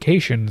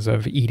implications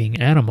of eating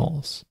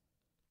animals.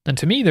 And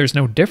to me, there's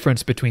no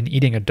difference between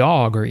eating a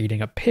dog or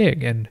eating a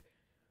pig, and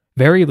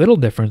very little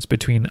difference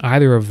between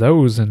either of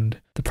those and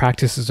the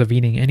practices of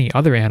eating any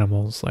other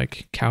animals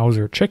like cows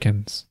or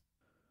chickens.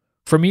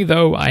 For me,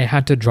 though, I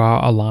had to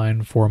draw a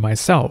line for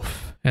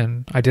myself,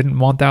 and I didn't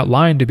want that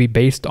line to be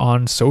based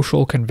on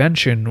social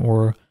convention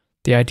or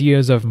the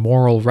ideas of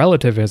moral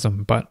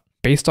relativism, but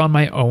based on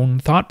my own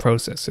thought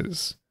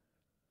processes.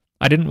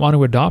 I didn't want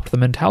to adopt the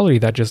mentality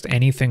that just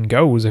anything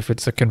goes. If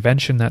it's a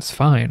convention, that's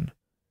fine.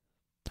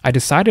 I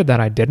decided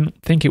that I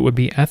didn't think it would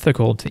be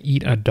ethical to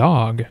eat a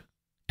dog,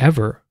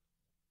 ever.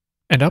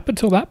 And up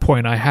until that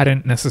point, I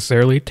hadn't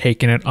necessarily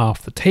taken it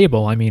off the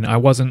table. I mean, I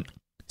wasn't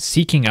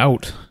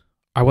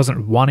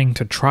wanting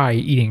to try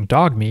eating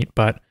dog meat,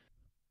 but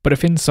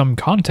if in some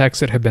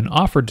context it had been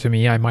offered to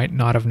me, I might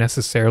not have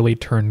necessarily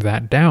turned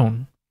that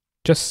down,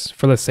 just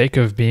for the sake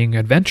of being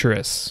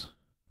adventurous.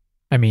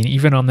 I mean,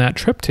 even on that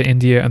trip to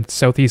India and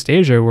Southeast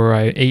Asia where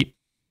I ate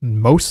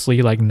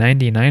mostly like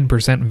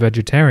 99%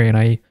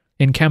 vegetarian,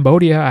 in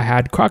Cambodia I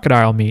had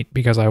crocodile meat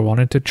because I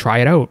wanted to try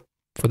it out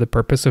for the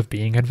purpose of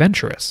being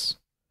adventurous.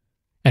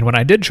 And when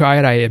I did try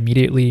it, I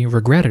immediately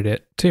regretted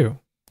it too.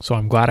 So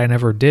I'm glad I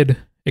never did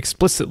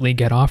explicitly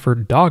get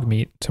offered dog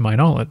meat, to my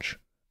knowledge.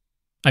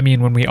 I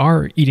mean, when we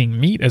are eating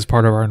meat as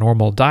part of our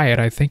normal diet,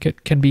 I think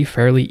it can be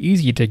fairly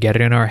easy to get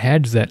it in our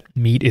heads that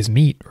meat is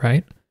meat,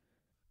 right?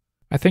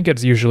 I think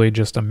it's usually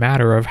just a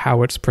matter of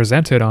how it's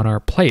presented on our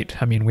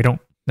plate. I mean, we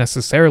don't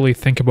necessarily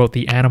think about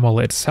the animal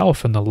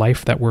itself and the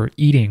life that we're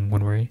eating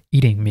when we're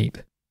eating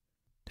meat.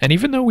 And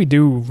even though we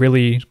do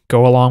really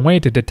go a long way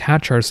to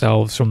detach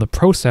ourselves from the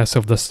process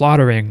of the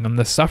slaughtering and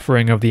the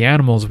suffering of the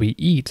animals we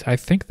eat, I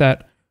think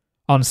that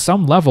on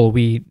some level,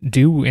 we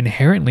do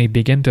inherently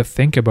begin to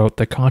think about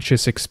the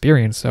conscious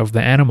experience of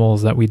the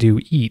animals that we do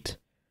eat.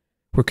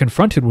 We're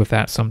confronted with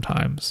that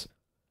sometimes.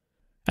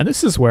 And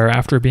this is where,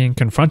 after being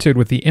confronted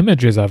with the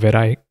images of it,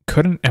 I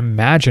couldn't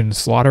imagine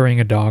slaughtering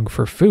a dog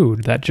for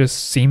food. That just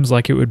seems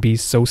like it would be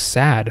so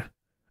sad.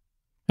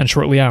 And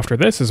shortly after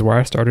this is where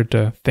I started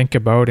to think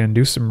about and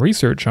do some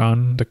research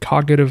on the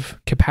cognitive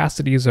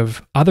capacities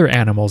of other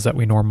animals that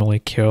we normally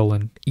kill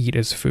and eat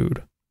as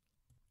food.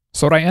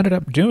 So what I ended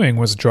up doing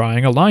was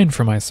drawing a line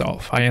for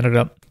myself. I ended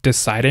up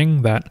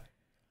deciding that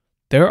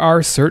there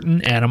are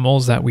certain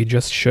animals that we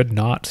just should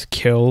not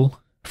kill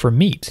for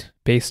meat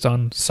based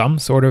on some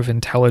sort of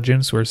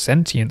intelligence or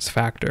sentience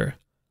factor.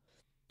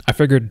 I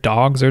figured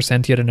dogs are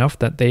sentient enough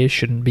that they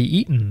shouldn't be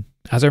eaten,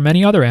 as are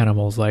many other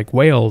animals like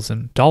whales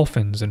and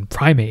dolphins and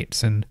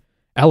primates and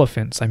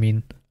elephants. I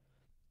mean,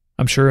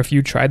 I'm sure if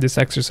you tried this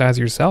exercise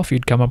yourself,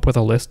 you'd come up with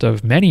a list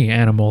of many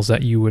animals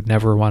that you would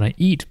never want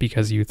to eat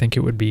because you think it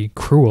would be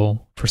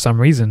cruel for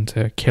some reason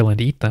to kill and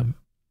eat them.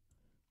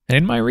 And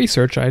in my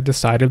research, I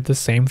decided the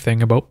same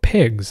thing about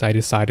pigs. I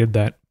decided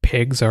that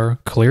pigs are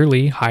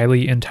clearly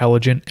highly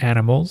intelligent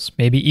animals,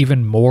 maybe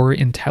even more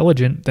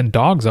intelligent than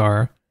dogs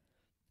are,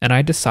 and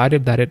I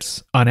decided that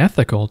it's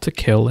unethical to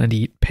kill and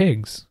eat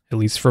pigs, at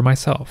least for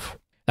myself.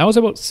 That was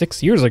about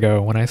 6 years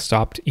ago when I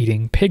stopped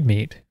eating pig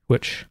meat,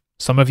 which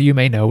some of you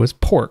may know as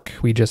pork.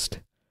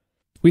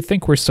 We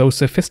think we're so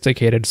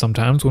sophisticated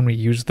sometimes when we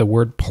use the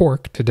word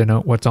pork to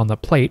denote what's on the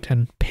plate,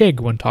 and pig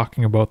when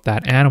talking about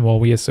that animal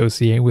we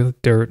associate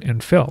with dirt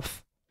and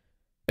filth.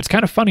 It's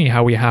kind of funny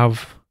how we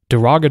have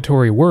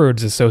derogatory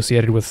words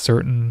associated with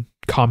certain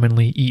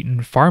commonly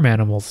eaten farm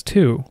animals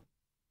too.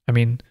 I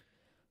mean,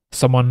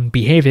 someone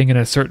behaving in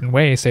a certain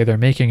way, say they're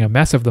making a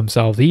mess of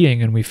themselves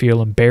eating and we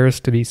feel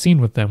embarrassed to be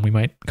seen with them, we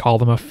might call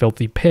them a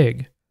filthy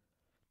pig.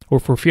 Or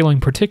if we're feeling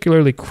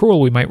particularly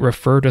cruel, we might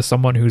refer to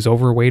someone who's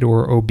overweight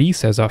or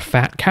obese as a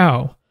fat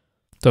cow.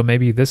 though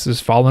maybe this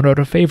has fallen out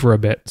of favor a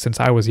bit since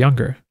I was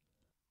younger.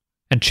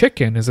 And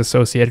chicken is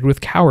associated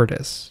with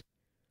cowardice.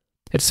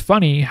 It's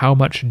funny how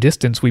much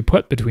distance we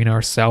put between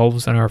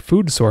ourselves and our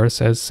food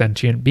source as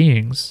sentient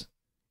beings.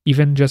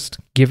 Even just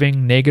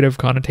giving negative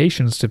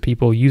connotations to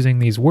people using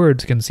these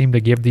words can seem to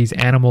give these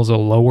animals a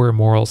lower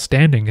moral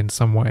standing in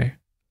some way.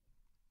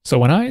 So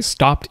when I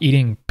stopped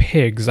eating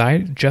pigs, I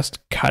just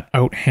cut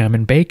out ham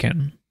and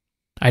bacon.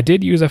 I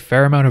did use a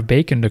fair amount of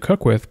bacon to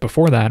cook with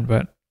before that,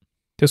 but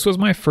this was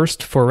my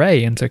first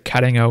foray into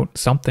cutting out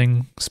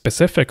something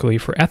specifically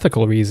for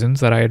ethical reasons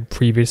that I had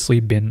previously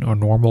been a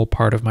normal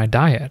part of my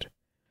diet.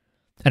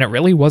 And it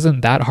really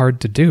wasn't that hard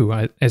to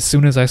do. As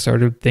soon as I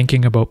started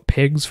thinking about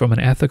pigs from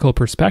an ethical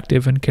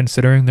perspective and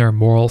considering their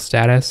moral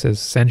status as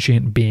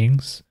sentient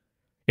beings,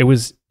 it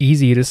was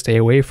easy to stay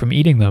away from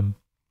eating them.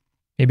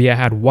 Maybe I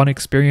had one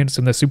experience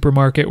in the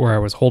supermarket where I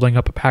was holding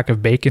up a pack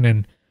of bacon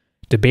and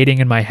debating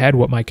in my head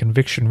what my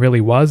conviction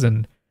really was,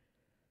 and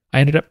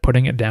I ended up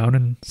putting it down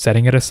and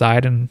setting it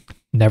aside and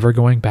never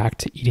going back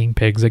to eating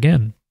pigs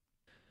again.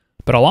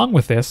 But along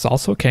with this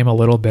also came a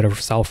little bit of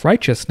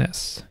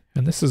self-righteousness.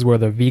 And this is where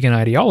the vegan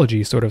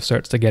ideology sort of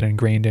starts to get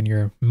ingrained in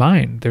your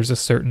mind. There's a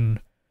certain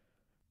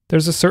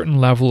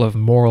level of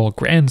moral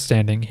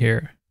grandstanding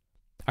here.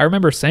 I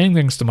remember saying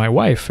things to my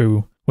wife,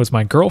 who was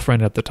my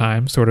girlfriend at the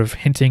time, sort of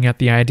hinting at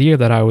the idea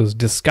that I was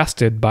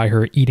disgusted by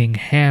her eating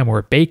ham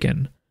or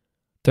bacon.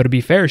 Though to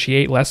be fair, she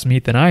ate less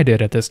meat than I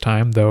did at this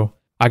time, though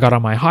I got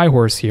on my high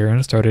horse here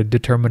and started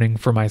determining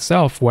for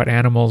myself what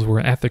animals were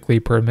ethically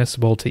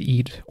permissible to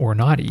eat or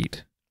not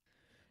eat.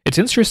 It's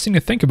interesting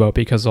to think about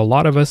because a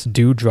lot of us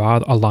do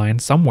draw a line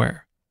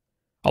somewhere.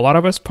 A lot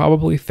of us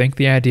probably think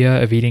the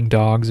idea of eating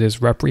dogs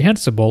is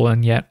reprehensible,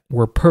 and yet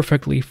we're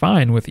perfectly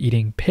fine with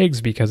eating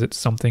pigs because it's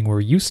something we're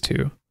used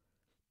to.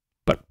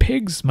 But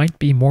pigs might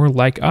be more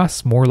like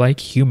us, more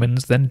like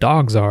humans than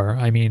dogs are.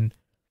 I mean,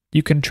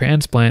 you can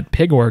transplant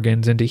pig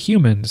organs into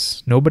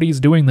humans. Nobody's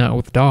doing that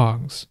with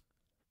dogs.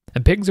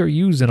 And pigs are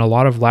used in a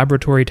lot of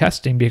laboratory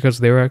testing because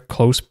they're a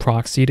close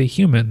proxy to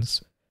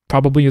humans.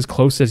 Probably as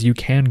close as you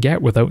can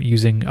get without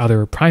using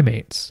other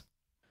primates.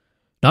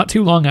 Not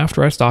too long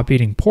after I stopped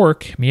eating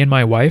pork, me and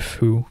my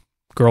wife,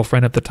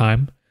 girlfriend at the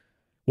time,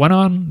 went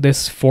on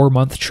this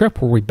 4-month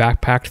trip where we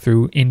backpacked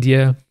through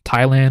India,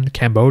 Thailand,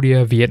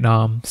 Cambodia,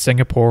 Vietnam,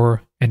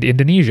 Singapore, and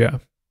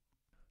Indonesia.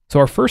 So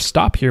our first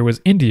stop here was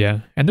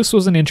India, and this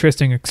was an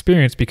interesting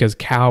experience because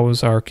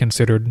cows are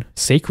considered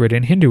sacred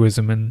in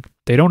Hinduism and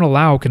they don't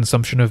allow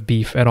consumption of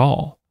beef at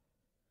all.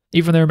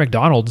 Even their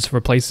McDonald's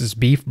replaces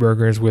beef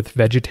burgers with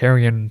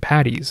vegetarian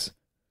patties.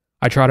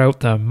 I tried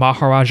out the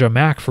Maharaja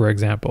Mac, for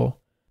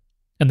example,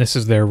 and this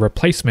is their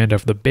replacement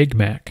of the Big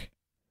Mac.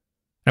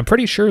 I'm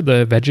pretty sure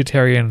the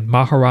vegetarian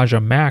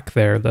Maharaja Mac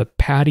there, the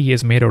patty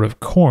is made out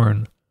of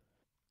corn,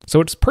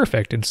 so it's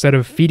perfect. Instead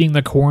of feeding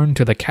the corn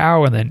to the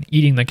cow and then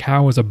eating the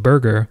cow as a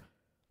burger,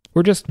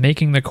 we're just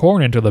making the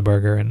corn into the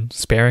burger and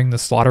sparing the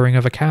slaughtering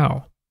of a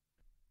cow.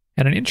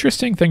 And an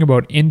interesting thing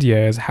about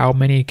India is how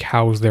many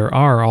cows there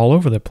are all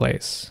over the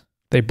place.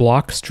 They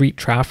block street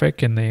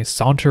traffic and they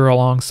saunter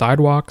along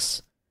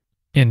sidewalks.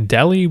 In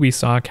Delhi, we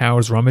saw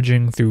cows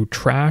rummaging through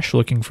trash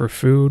looking for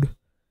food.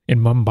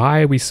 In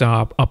Mumbai, we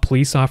saw a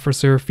police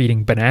officer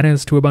feeding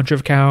bananas to a bunch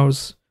of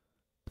cows.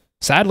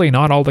 Sadly,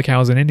 not all the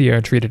cows in India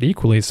are treated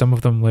equally. Some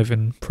of them live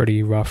in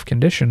pretty rough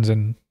conditions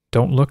and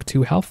don't look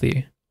too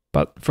healthy.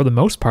 But for the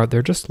most part,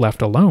 they're just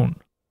left alone.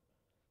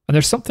 And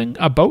there's something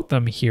about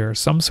them here,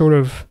 some sort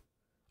of,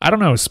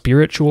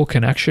 spiritual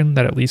connection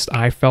that at least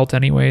I felt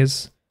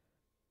anyways.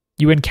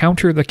 You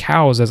encounter the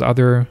cows as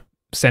other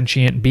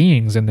sentient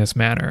beings in this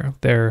manner.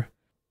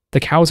 The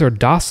cows are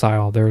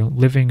docile, they're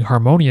living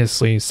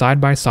harmoniously side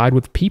by side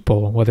with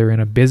people, whether in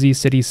a busy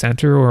city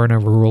center or in a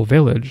rural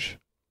village.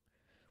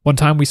 One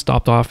time we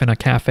stopped off in a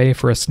cafe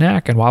for a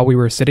snack, and while we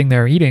were sitting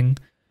there eating,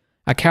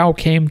 a cow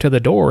came to the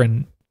door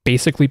and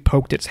basically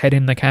poked its head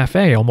in the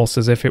cafe, almost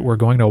as if it were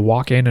going to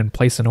walk in and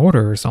place an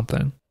order or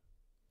something.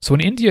 So in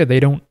India,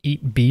 they don't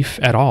eat beef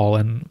at all,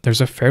 and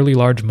there's a fairly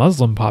large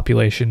Muslim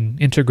population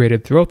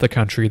integrated throughout the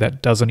country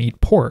that doesn't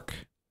eat pork.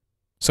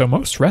 So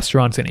most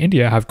restaurants in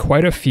India have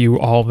quite a few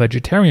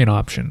all-vegetarian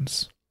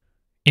options.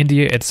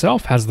 India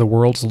itself has the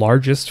world's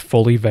largest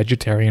fully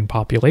vegetarian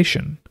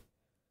population.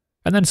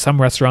 And then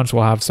some restaurants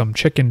will have some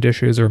chicken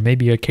dishes or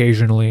maybe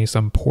occasionally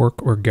some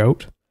pork or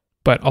goat.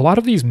 But a lot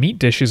of these meat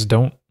dishes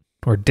didn't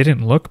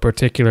look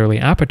particularly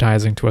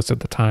appetizing to us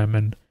at the time,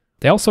 and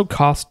they also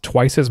cost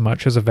twice as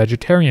much as a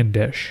vegetarian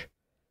dish.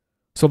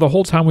 So the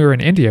whole time we were in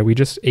India, we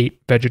just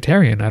ate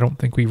vegetarian. I don't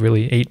think we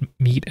really ate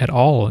meat at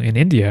all in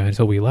India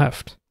until we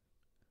left.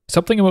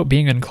 Something about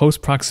being in close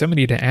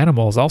proximity to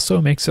animals also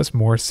makes us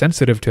more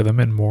sensitive to them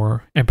and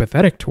more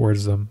empathetic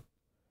towards them.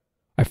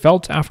 I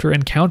felt after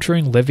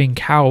encountering living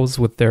cows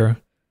with their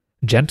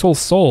gentle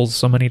souls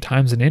so many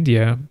times in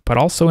India, but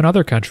also in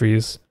other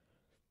countries,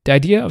 the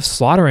idea of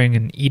slaughtering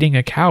and eating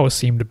a cow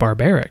seemed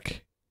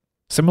barbaric.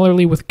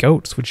 Similarly with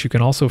goats, which you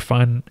can also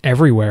find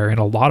everywhere in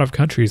a lot of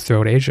countries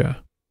throughout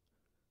Asia.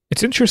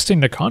 It's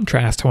interesting to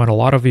contrast how in a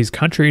lot of these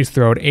countries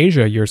throughout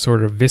Asia, you're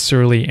sort of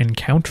viscerally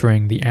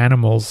encountering the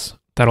animals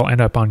that'll end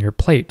up on your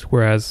plate,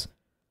 whereas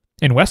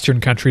in Western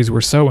countries,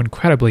 we're so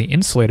incredibly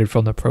insulated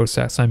from the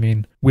process. I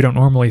mean, we don't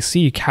normally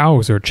see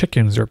cows or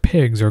chickens or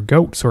pigs or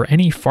goats or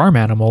any farm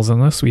animals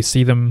unless we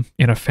see them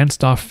in a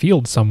fenced-off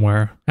field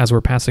somewhere as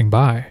we're passing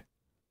by.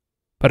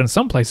 But in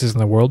some places in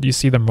the world, you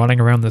see them running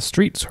around the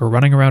streets or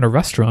running around a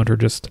restaurant or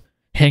just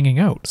hanging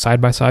out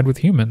side by side with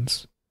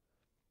humans.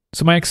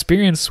 So my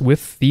experience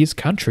with these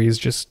countries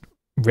just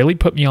really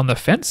put me on the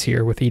fence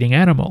here with eating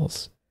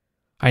animals.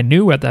 I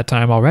knew at that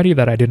time already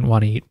that I didn't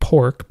want to eat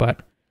pork,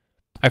 but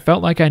I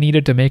felt like I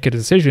needed to make a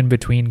decision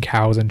between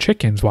cows and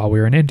chickens while we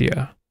were in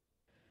India.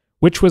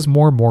 Which was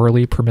more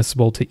morally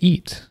permissible to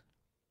eat?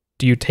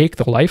 Do you take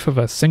the life of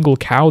a single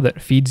cow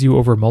that feeds you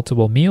over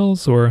multiple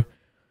meals, or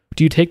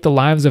do you take the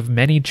lives of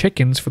many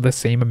chickens for the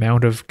same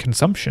amount of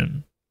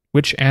consumption?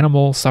 Which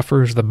animal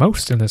suffers the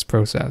most in this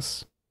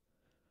process?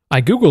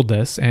 I googled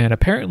this, and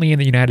apparently in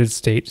the United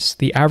States,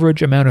 the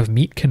average amount of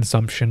meat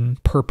consumption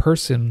per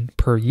person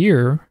per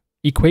year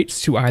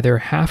equates to either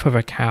half of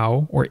a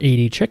cow or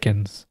 80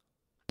 chickens.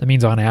 That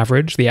means on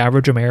average, the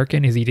average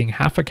American is eating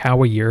half a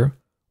cow a year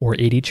or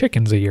 80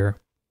 chickens a year.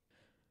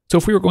 So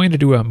if we were going to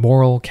do a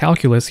moral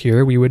calculus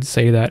here, we would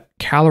say that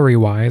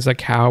calorie-wise, a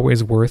cow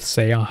is worth,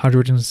 say,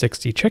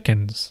 160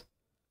 chickens.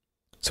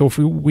 So if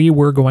we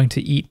were going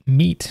to eat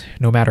meat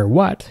no matter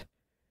what,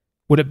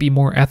 would it be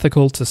more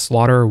ethical to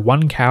slaughter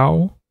one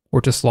cow or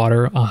to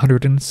slaughter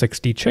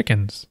 160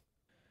 chickens?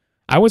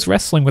 I was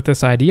wrestling with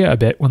this idea a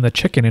bit when the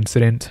chicken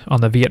incident on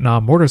the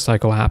Vietnam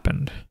motorcycle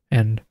happened,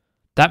 and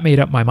that made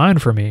up my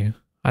mind for me.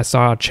 I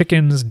saw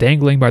chickens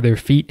dangling by their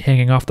feet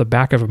hanging off the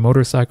back of a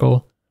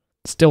motorcycle,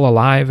 still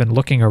alive and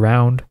looking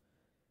around,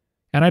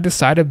 and I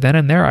decided then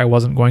and there I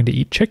wasn't going to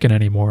eat chicken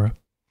anymore.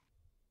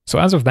 So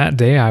as of that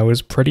day, I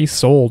was pretty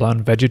sold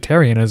on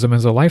vegetarianism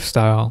as a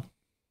lifestyle.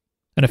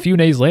 And a few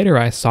days later,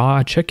 I saw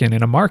a chicken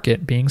in a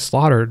market being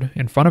slaughtered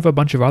in front of a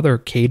bunch of other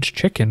caged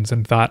chickens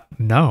and thought,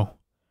 no.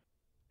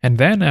 And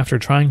then, after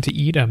trying to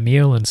eat a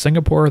meal in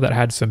Singapore that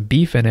had some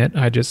beef in it,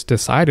 I just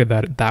decided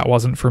that that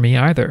wasn't for me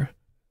either.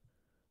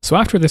 So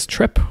after this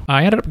trip,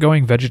 I ended up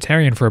going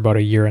vegetarian for about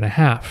a year and a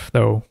half,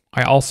 though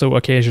I also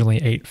occasionally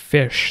ate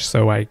fish,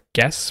 so I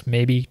guess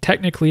maybe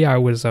technically I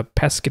was a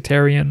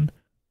pescatarian,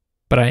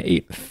 but I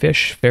ate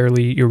fish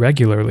fairly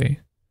irregularly.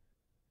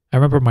 I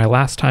remember my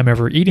last time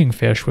ever eating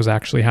fish was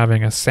actually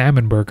having a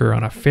salmon burger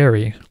on a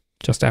ferry,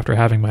 just after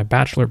having my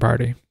bachelor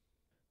party.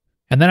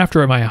 And then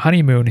after my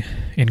honeymoon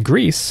in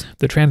Greece,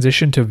 the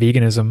transition to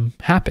veganism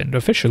happened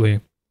officially.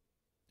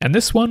 And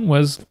this one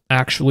was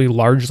actually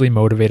largely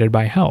motivated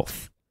by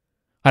health.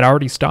 I'd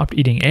already stopped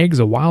eating eggs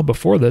a while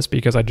before this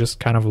because I just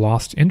kind of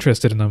lost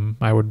interest in them.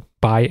 I would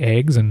buy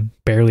eggs and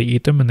barely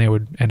eat them, and they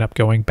would end up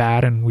going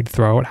bad and we'd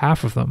throw out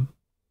half of them.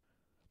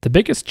 The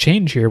biggest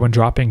change here when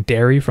dropping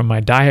dairy from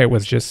my diet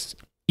was just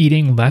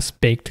eating less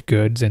baked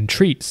goods and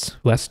treats,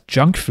 less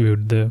junk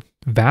food, the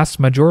vast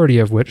majority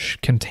of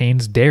which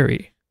contains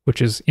dairy. Which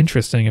is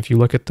interesting if you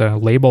look at the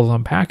labels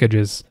on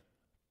packages.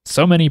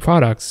 So many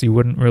products you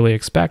wouldn't really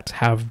expect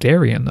have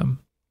dairy in them.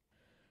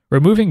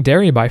 Removing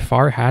dairy by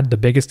far had the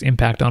biggest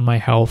impact on my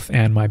health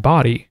and my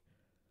body,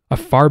 a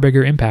far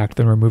bigger impact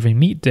than removing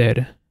meat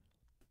did.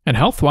 And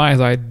health-wise,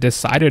 I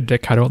decided to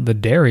cut out the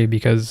dairy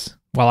because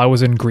while I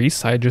was in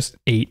Greece, I just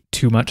ate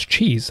too much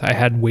cheese. I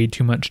had way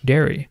too much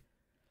dairy.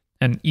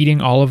 And eating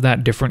all of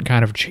that different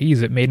kind of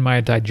cheese, it made my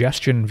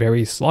digestion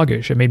very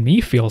sluggish. It made me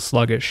feel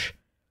sluggish.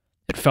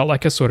 It felt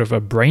like a sort of a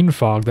brain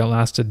fog that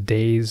lasted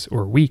days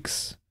or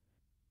weeks.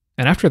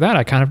 And after that,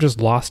 I kind of just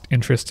lost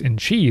interest in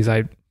cheese.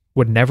 I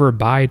would never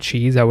buy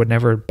cheese. I would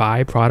never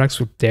buy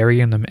products with dairy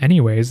in them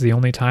anyways. The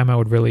only time I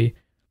would really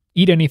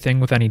eat anything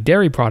with any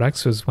dairy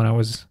products was when I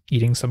was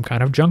eating some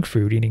kind of junk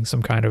food, eating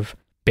some kind of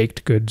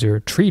baked goods or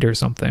treat or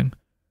something.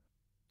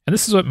 And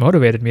this is what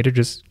motivated me to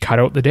just cut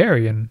out the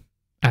dairy. And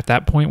at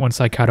that point,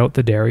 once I cut out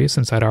the dairy,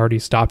 since I'd already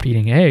stopped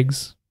eating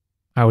eggs,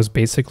 I was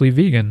basically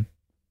vegan.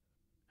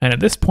 And at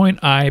this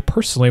point, I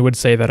personally would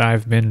say that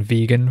I've been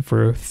vegan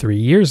for 3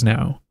 years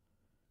now.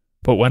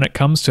 But when it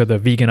comes to the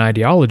vegan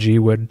ideology,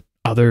 would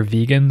other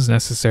vegans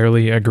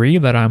necessarily agree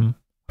that I'm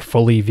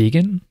fully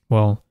vegan?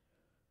 Well,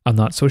 I'm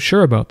not so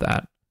sure about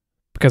that.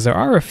 Because there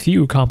are a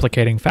few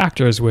complicating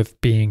factors with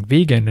being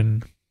vegan,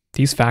 and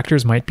these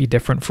factors might be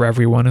different for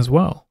everyone as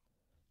well.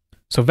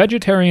 So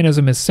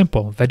vegetarianism is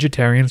simple.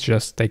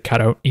 Vegetarians they cut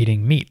out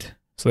eating meat.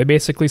 So they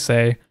basically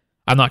say,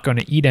 I'm not going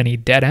to eat any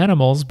dead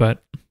animals,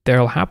 but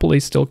they'll happily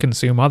still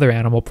consume other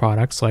animal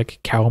products like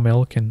cow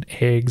milk and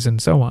eggs and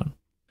so on.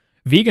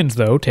 Vegans,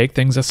 though, take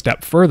things a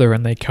step further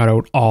and they cut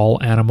out all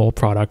animal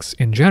products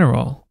in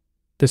general.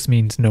 This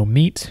means no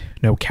meat,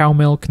 no cow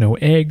milk, no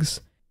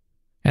eggs,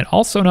 and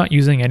also not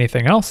using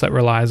anything else that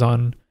relies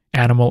on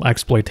animal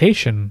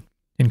exploitation,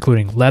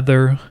 including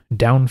leather,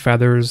 down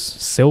feathers,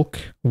 silk,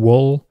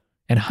 wool,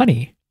 and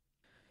honey.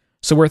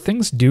 So where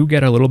things do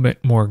get a little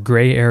bit more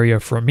gray area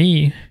for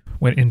me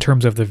in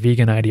terms of the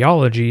vegan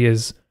ideology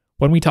is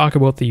when we talk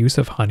about the use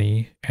of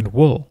honey and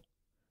wool.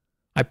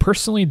 I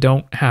personally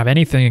don't have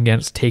anything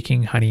against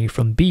taking honey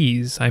from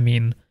bees. I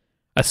mean,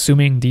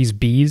 assuming these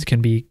bees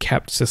can be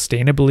kept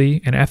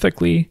sustainably and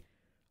ethically,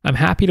 I'm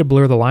happy to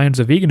blur the lines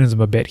of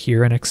veganism a bit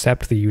here and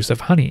accept the use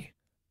of honey.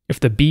 If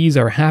the bees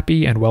are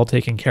happy and well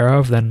taken care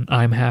of, then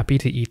I'm happy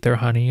to eat their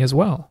honey as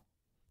well.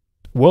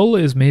 Wool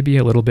is maybe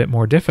a little bit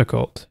more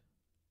difficult.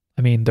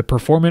 I mean, the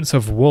performance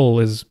of wool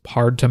is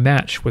hard to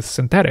match with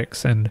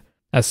synthetics, and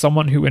as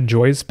someone who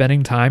enjoys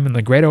spending time in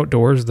the great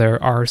outdoors,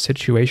 there are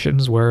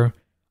situations where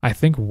I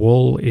think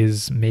wool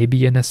is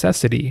maybe a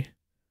necessity.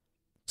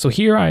 So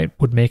here I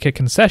would make a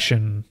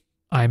concession.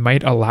 I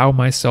might allow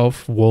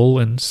myself wool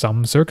in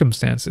some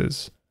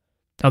circumstances.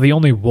 Now, the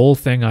only wool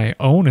thing I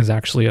own is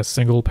actually a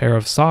single pair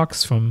of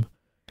socks from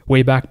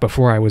way back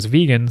before I was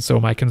vegan, so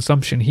my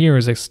consumption here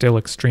is still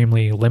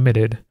extremely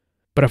limited.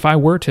 But if I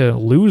were to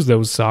lose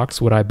those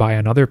socks, would I buy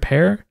another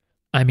pair?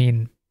 I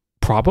mean,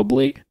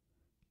 probably.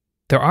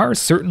 There are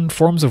certain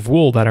forms of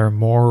wool that are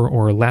more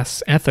or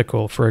less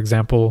ethical. For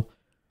example,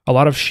 a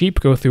lot of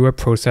sheep go through a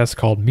process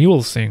called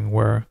mulesing,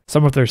 where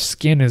some of their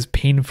skin is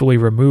painfully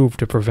removed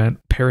to prevent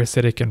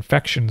parasitic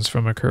infections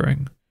from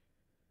occurring.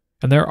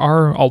 And there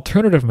are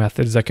alternative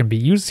methods that can be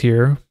used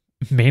here,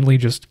 mainly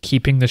just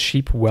keeping the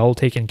sheep well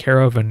taken care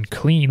of and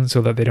clean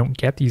so that they don't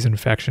get these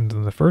infections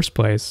in the first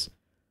place.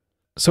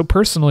 So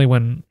personally,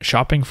 when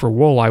shopping for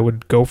wool, I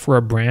would go for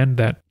a brand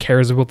that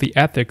cares about the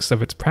ethics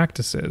of its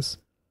practices.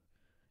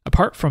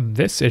 Apart from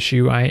this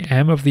issue, I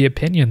am of the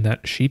opinion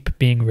that sheep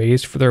being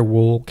raised for their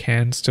wool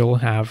can still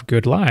have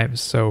good lives.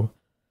 So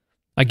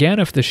again,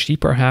 if the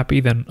sheep are happy,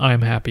 then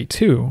I'm happy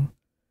too.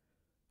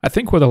 I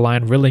think where the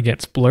line really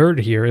gets blurred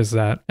here is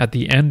that at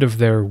the end of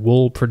their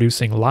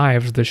wool-producing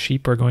lives, the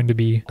sheep are going to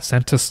be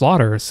sent to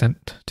slaughter,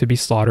 sent to be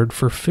slaughtered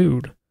for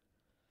food.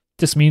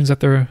 This means that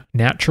their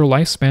natural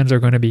lifespans are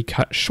going to be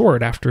cut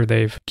short after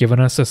they've given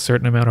us a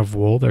certain amount of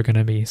wool. They're going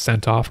to be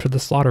sent off to the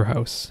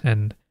slaughterhouse,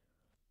 and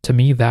to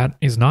me, that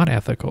is not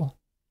ethical.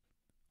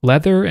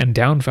 Leather and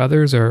down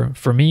feathers are,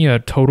 for me, a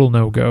total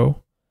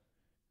no-go.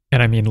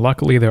 And I mean,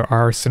 luckily there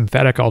are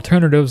synthetic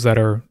alternatives that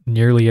are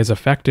nearly as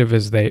effective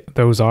as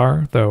those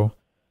are, though.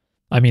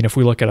 I mean, if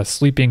we look at a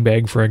sleeping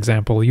bag, for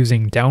example,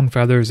 using down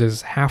feathers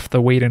is half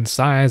the weight and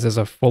size as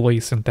a fully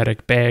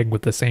synthetic bag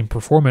with the same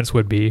performance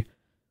would be.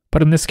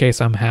 But in this case,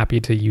 I'm happy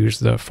to use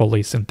the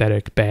fully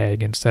synthetic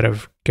bag instead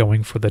of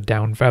going for the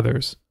down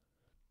feathers.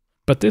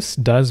 But this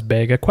does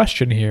beg a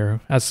question here.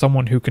 As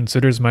someone who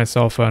considers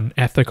myself an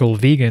ethical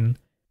vegan,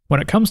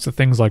 when it comes to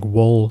things like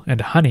wool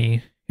and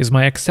honey, is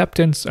my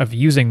acceptance of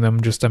using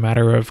them just a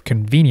matter of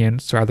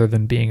convenience rather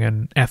than being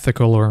an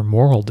ethical or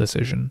moral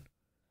decision?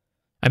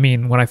 I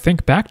mean, when I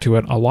think back to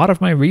it, a lot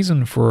of my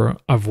reason for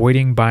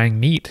avoiding buying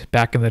meat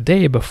back in the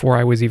day before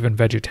I was even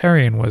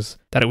vegetarian was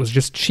that it was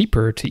just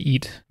cheaper to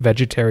eat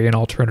vegetarian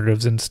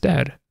alternatives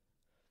instead.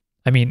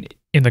 I mean,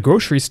 in the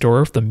grocery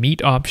store, if the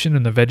meat option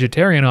and the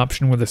vegetarian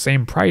option were the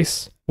same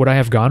price, would I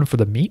have gone for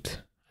the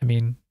meat? I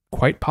mean,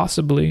 quite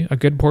possibly, a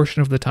good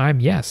portion of the time,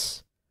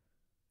 yes.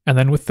 And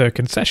then with the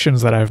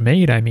concessions that I've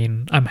made, I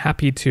mean, I'm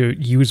happy to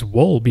use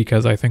wool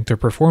because I think their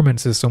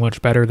performance is so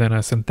much better than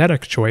a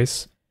synthetic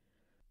choice.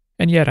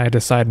 And yet I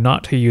decide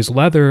not to use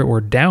leather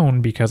or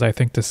down because I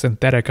think the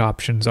synthetic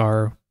options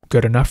are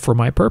good enough for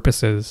my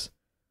purposes.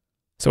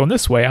 So in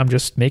this way, I'm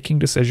just making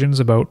decisions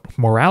about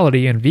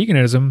morality and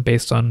veganism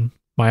based on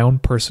my own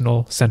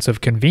personal sense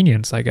of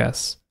convenience, I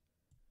guess.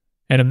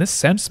 And in this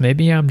sense,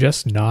 maybe I'm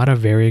just not a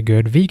very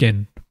good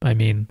vegan. I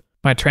mean,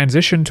 my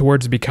transition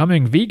towards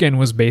becoming vegan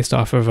was based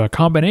off of a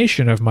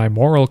combination of my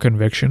moral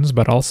convictions,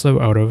 but also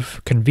out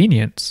of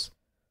convenience.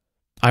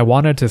 I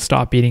wanted to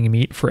stop eating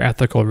meat for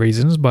ethical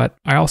reasons, but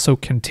I also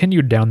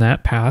continued down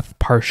that path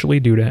partially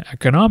due to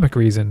economic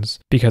reasons,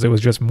 because it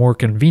was just more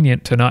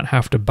convenient to not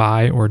have to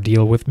buy or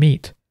deal with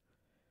meat.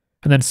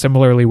 And then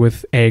similarly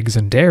with eggs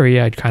and dairy,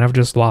 I'd kind of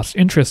just lost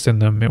interest in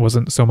them. It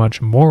wasn't so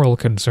much moral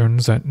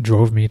concerns that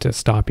drove me to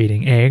stop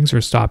eating eggs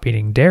or stop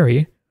eating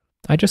dairy.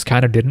 I just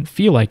kind of didn't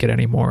feel like it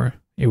anymore.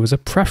 It was a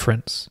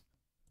preference.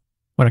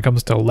 When it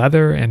comes to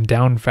leather and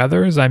down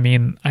feathers, I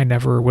mean, I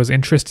never was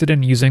interested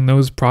in using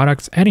those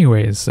products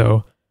anyways,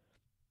 so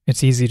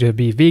it's easy to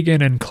be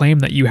vegan and claim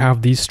that you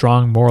have these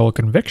strong moral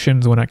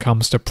convictions when it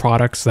comes to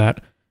products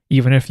that,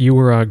 even if you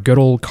were a good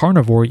old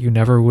carnivore, you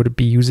never would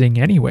be using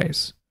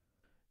anyways.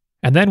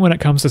 And then when it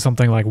comes to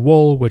something like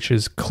wool, which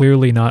is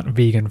clearly not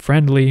vegan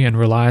friendly and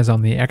relies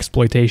on the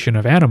exploitation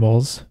of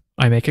animals,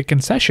 I make a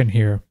concession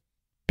here.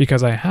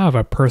 Because I have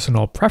a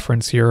personal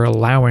preference here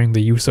allowing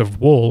the use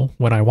of wool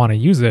when I want to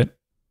use it,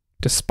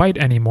 despite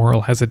any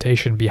moral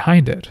hesitation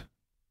behind it.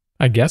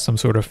 I guess I'm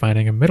sort of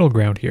finding a middle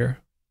ground here.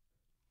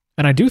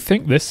 And I do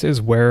think this is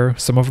where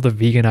some of the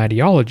vegan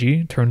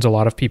ideology turns a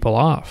lot of people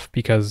off,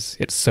 because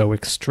it's so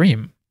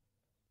extreme.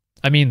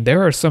 I mean,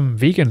 there are some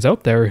vegans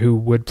out there who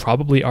would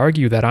probably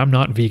argue that I'm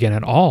not vegan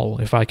at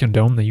all if I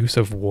condone the use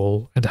of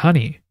wool and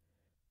honey.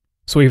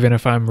 So even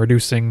if I'm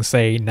reducing,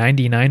 say,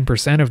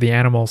 99% of the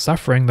animal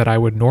suffering that I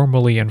would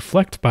normally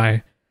inflict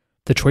by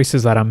the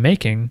choices that I'm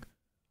making,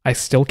 I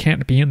still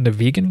can't be in the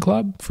vegan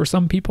club for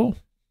some people.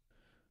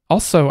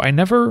 Also, I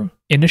never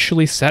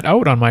initially set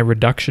out on my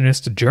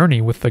reductionist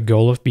journey with the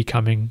goal of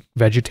becoming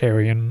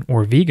vegetarian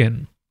or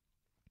vegan.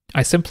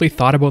 I simply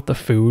thought about the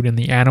food and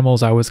the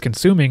animals I was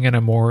consuming in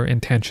a more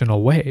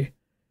intentional way.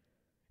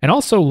 And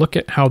also look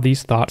at how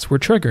these thoughts were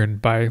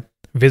triggered by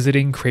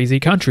visiting crazy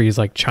countries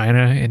like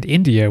China and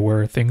India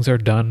where things are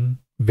done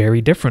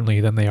very differently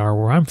than they are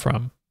where I'm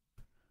from.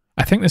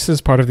 I think this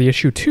is part of the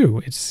issue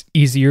too. It's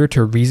easier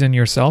to reason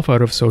yourself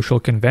out of social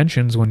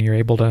conventions when you're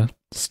able to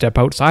step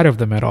outside of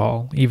them at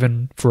all,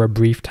 even for a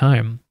brief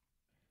time.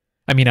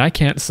 I mean, I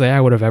can't say I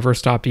would have ever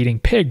stopped eating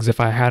pigs if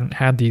I hadn't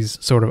had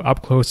these sort of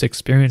up-close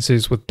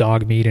experiences with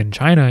dog meat in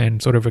China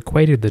and sort of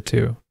equated the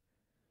two.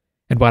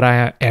 And would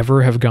I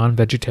ever have gone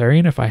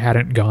vegetarian if I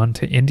hadn't gone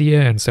to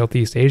India and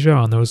Southeast Asia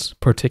on those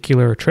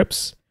particular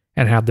trips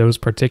and had those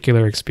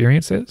particular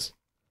experiences?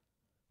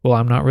 Well,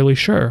 I'm not really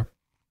sure.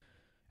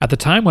 At the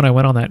time when I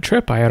went on that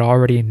trip, I had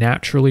already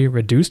naturally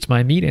reduced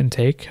my meat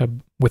intake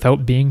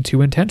without being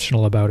too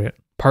intentional about it,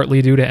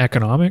 partly due to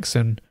economics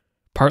and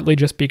partly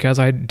just because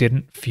I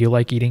didn't feel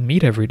like eating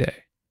meat every day.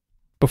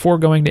 Before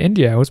going to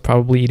India, I was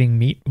probably eating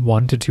meat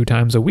 1 to 2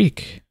 times a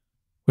week,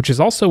 which is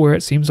also where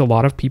it seems a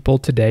lot of people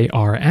today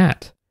are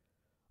at,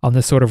 on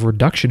this sort of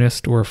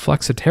reductionist or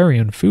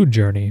flexitarian food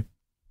journey.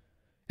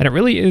 And it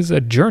really is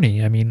a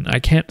journey. I mean, I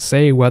can't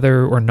say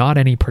whether or not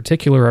any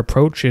particular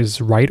approach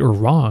is right or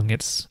wrong.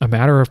 It's a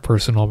matter of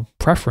personal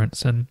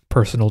preference and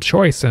personal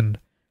choice and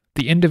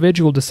the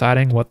individual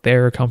deciding what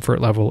their comfort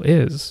level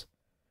is.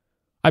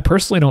 I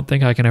personally don't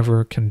think I can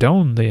ever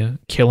condone the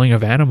killing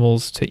of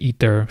animals to eat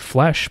their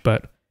flesh,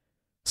 but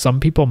some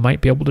people might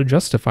be able to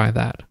justify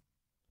that.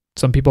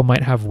 Some people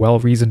might have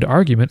well-reasoned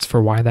arguments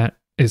for why that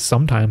is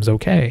sometimes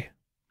okay.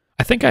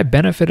 I think I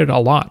benefited a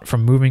lot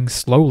from moving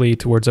slowly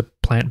towards a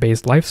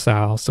plant-based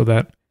lifestyle so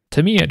that,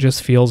 to me, it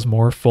just feels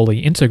more fully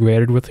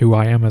integrated with who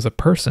I am as a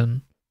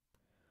person.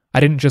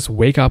 I didn't just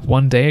wake up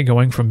one day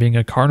going from being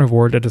a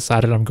carnivore to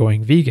decided I'm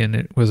going vegan.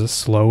 It was a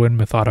slow and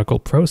methodical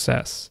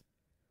process.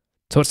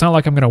 So it's not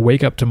like I'm going to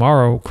wake up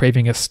tomorrow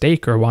craving a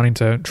steak or wanting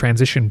to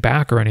transition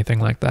back or anything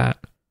like that.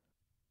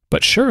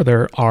 But sure,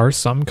 there are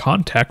some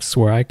contexts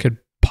where I could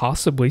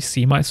possibly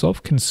see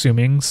myself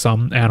consuming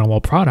some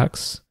animal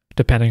products,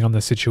 depending on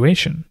the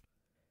situation.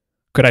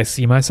 Could I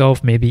see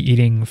myself maybe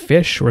eating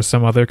fish or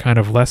some other kind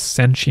of less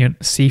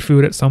sentient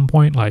seafood at some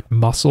point, like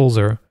mussels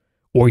or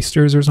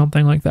oysters or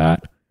something like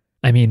that?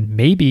 I mean,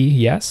 maybe,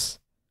 yes.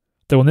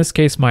 Though in this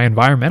case, my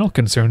environmental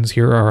concerns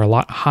here are a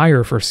lot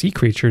higher for sea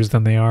creatures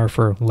than they are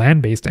for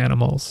land-based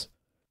animals.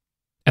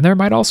 And there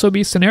might also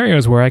be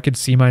scenarios where I could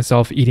see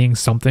myself eating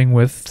something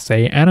with,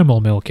 say, animal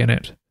milk in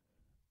it.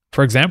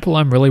 For example,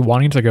 I'm really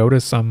wanting to go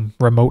to some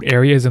remote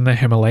areas in the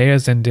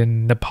Himalayas and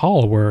in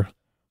Nepal where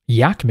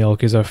yak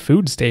milk is a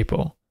food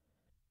staple.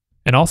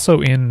 And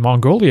also in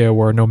Mongolia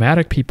where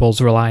nomadic peoples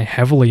rely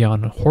heavily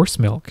on horse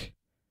milk.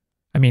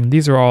 I mean,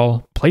 these are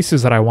all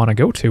places that I want to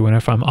go to, and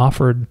if I'm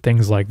offered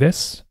things like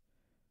this,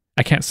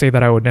 I can't say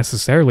that I would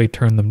necessarily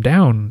turn them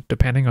down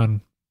depending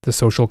on the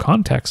social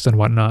context and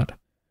whatnot.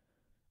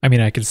 I mean,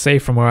 I could say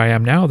from where I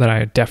am now that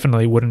I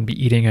definitely wouldn't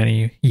be eating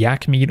any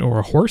yak meat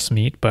or horse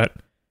meat, but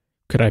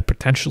could I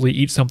potentially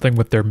eat something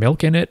with their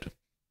milk in it?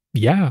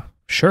 Yeah,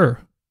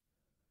 sure.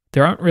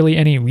 There aren't really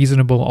any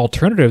reasonable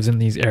alternatives in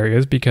these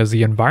areas because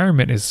the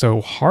environment is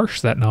so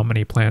harsh that not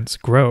many plants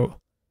grow.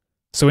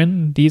 So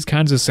in these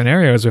kinds of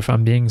scenarios, if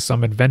I'm being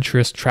some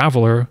adventurous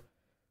traveler,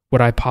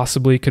 would I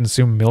possibly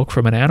consume milk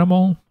from an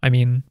animal? I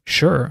mean,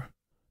 sure.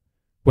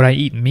 Would I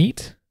eat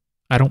meat?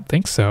 I don't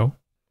think so.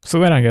 So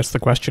then I guess the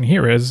question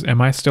here is,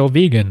 am I still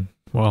vegan?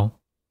 Well,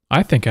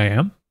 I think I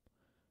am.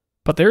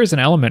 But there is an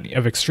element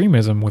of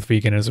extremism with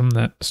veganism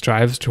that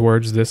strives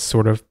towards this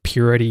sort of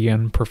purity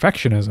and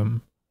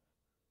perfectionism.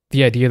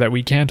 The idea that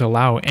we can't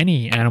allow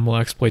any animal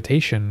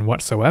exploitation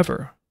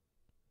whatsoever.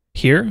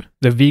 Here,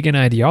 the vegan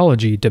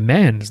ideology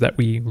demands that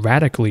we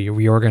radically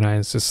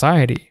reorganize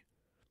society,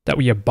 that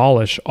we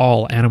abolish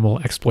all animal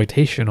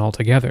exploitation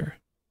altogether.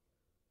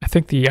 I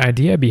think the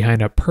idea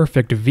behind a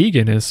perfect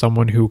vegan is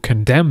someone who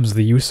condemns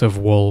the use of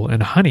wool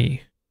and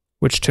honey,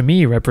 which to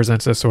me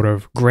represents a sort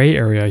of gray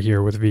area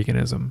here with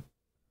veganism.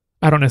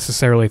 I don't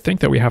necessarily think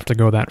that we have to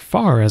go that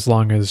far as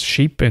long as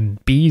sheep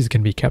and bees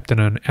can be kept in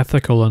an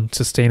ethical and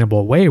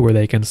sustainable way where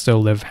they can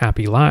still live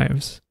happy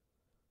lives.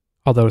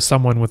 Although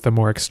someone with a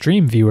more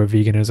extreme view of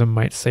veganism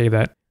might say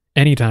that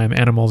anytime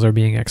animals are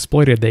being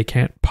exploited, they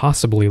can't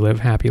possibly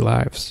live happy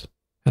lives.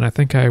 And I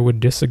think I would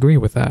disagree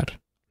with that.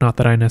 Not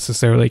that I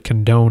necessarily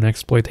condone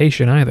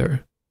exploitation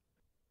either.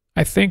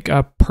 I think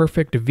a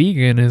perfect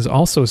vegan is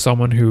also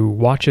someone who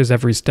watches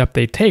every step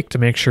they take to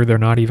make sure they're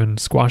not even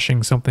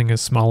squashing something as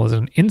small as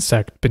an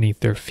insect beneath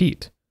their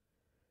feet.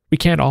 We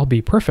can't all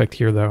be perfect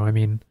here, though. I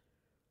mean,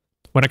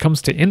 when it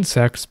comes to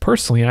insects,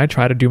 personally, I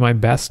try to do my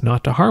best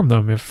not to harm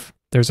them. If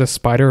there's a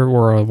spider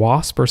or a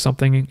wasp or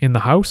something in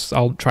the house,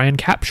 I'll try and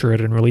capture it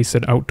and release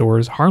it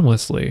outdoors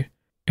harmlessly.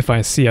 If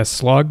I see a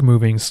slug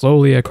moving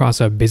slowly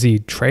across a busy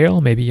trail,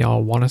 maybe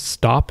I'll want to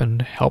stop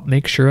and help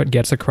make sure it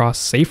gets across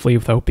safely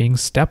without being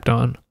stepped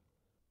on.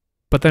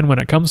 But then when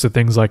it comes to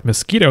things like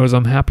mosquitoes,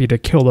 I'm happy to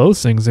kill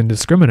those things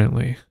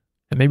indiscriminately.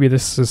 And maybe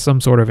this is some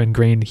sort of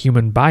ingrained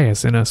human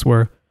bias in us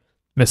where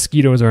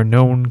mosquitoes are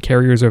known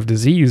carriers of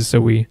disease,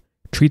 so we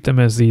treat them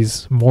as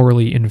these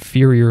morally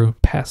inferior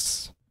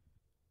pests.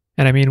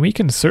 And I mean, we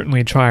can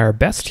certainly try our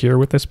best here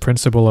with this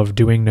principle of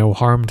doing no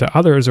harm to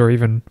others or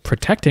even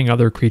protecting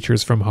other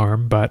creatures from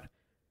harm, but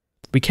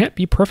we can't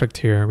be perfect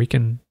here. We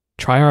can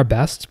try our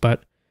best,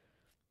 but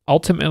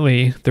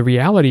ultimately, the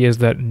reality is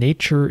that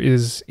nature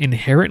is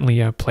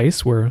inherently a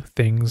place where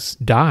things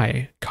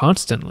die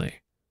constantly.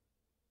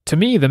 To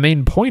me, the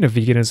main point of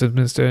veganism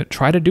is to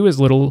try to do as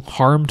little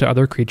harm to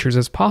other creatures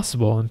as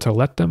possible and to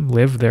let them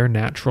live their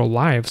natural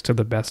lives to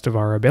the best of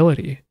our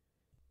ability.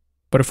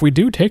 But if we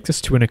do take this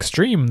to an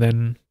extreme,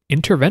 then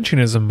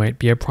interventionism might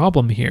be a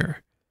problem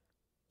here.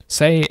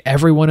 Say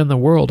everyone in the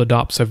world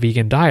adopts a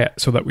vegan diet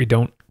so that we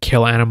don't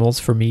kill animals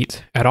for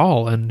meat at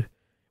all, and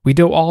we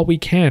do all we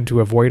can to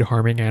avoid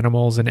harming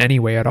animals in any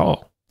way at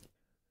all.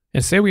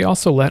 And say we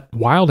also let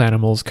wild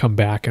animals come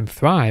back and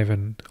thrive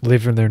and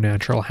live in their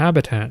natural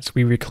habitats.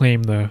 We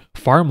reclaim the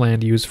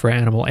farmland used for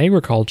animal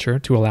agriculture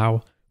to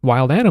allow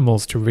wild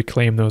animals to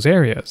reclaim those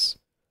areas.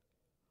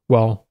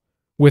 Well,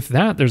 with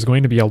that, there's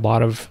going to be a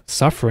lot of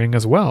suffering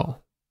as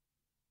well.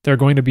 There are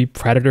going to be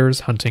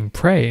predators hunting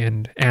prey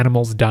and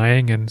animals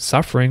dying and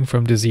suffering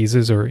from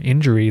diseases or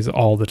injuries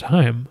all the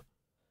time.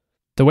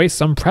 The way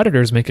some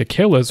predators make a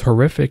kill is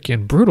horrific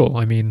and brutal.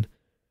 I mean,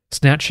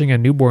 snatching a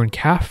newborn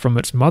calf from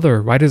its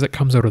mother right as it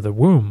comes out of the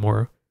womb,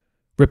 or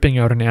ripping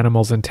out an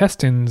animal's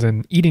intestines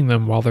and eating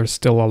them while they're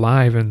still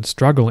alive and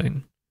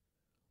struggling.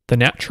 The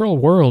natural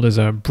world is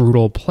a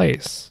brutal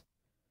place.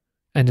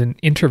 And an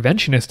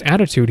interventionist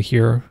attitude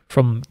here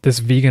from this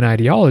vegan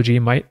ideology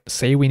might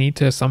say we need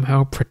to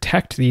somehow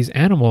protect these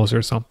animals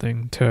or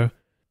something to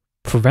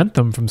prevent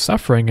them from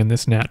suffering in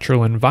this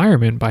natural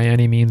environment by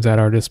any means at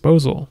our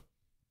disposal.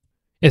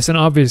 It's an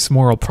obvious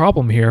moral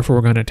problem here if we're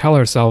going to tell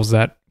ourselves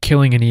that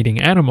killing and eating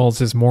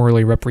animals is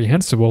morally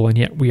reprehensible, and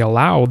yet we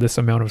allow this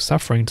amount of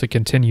suffering to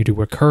continue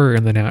to occur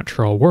in the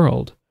natural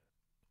world.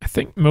 I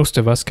think most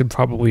of us could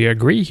probably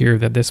agree here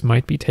that this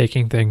might be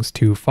taking things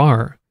too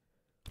far.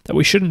 That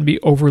we shouldn't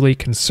be overly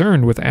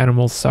concerned with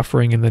animals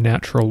suffering in the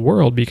natural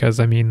world because,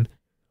 I mean,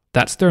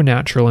 that's their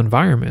natural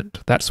environment.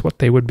 That's what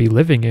they would be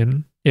living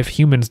in if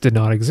humans did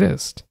not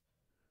exist.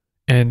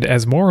 And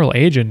as moral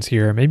agents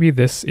here, maybe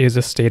this is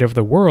a state of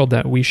the world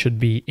that we should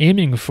be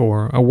aiming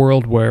for, a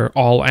world where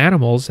all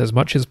animals, as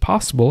much as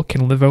possible,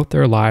 can live out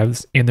their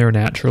lives in their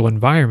natural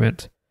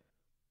environment,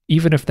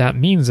 even if that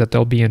means that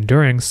they'll be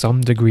enduring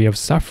some degree of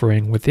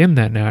suffering within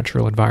that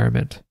natural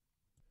environment.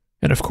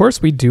 And of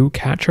course, we do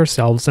catch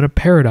ourselves in a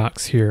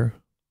paradox here.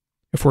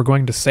 If we're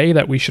going to say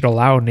that we should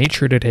allow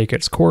nature to take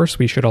its course,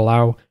 we should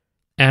allow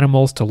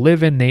animals to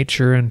live in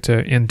nature and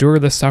to endure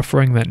the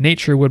suffering that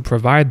nature would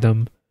provide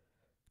them,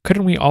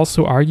 couldn't we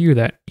also argue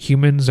that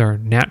humans are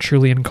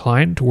naturally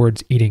inclined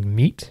towards eating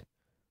meat,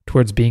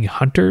 towards being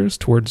hunters,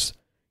 towards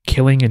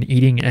killing and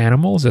eating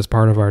animals as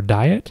part of our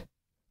diet?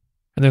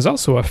 And there's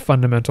also a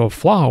fundamental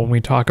flaw when we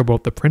talk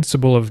about the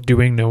principle of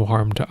doing no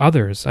harm to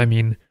others. I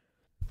mean,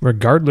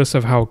 regardless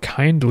of how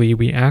kindly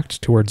we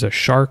act towards a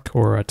shark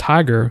or a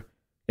tiger,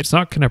 it's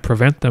not going to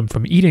prevent them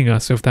from eating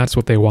us if that's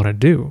what they want to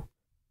do.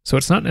 So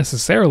it's not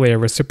necessarily a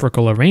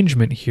reciprocal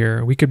arrangement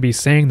here. We could be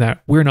saying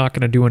that we're not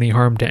going to do any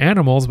harm to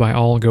animals by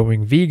all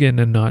going vegan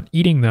and not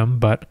eating them,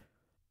 but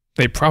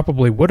they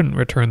probably wouldn't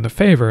return the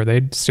favor.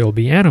 They'd still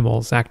be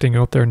animals acting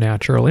out their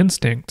natural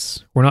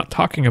instincts. We're not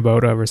talking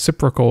about a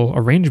reciprocal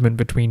arrangement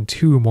between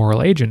two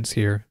moral agents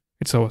here.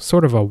 It's a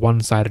sort of a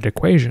one-sided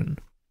equation.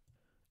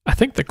 I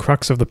think the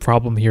crux of the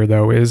problem here,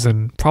 though, is,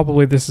 and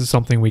probably this is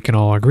something we can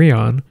all agree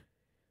on,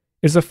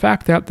 is the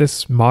fact that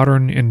this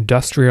modern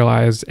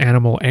industrialized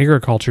animal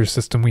agriculture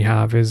system we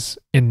have is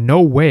in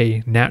no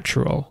way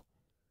natural.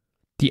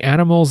 The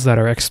animals that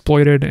are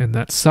exploited and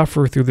that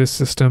suffer through this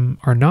system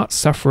are not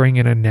suffering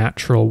in a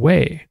natural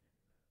way.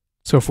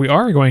 So if we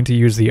are going to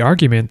use the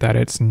argument that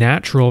it's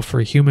natural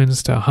for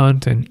humans to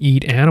hunt and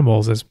eat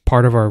animals as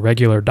part of our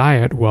regular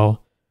diet,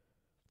 well,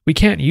 we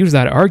can't use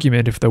that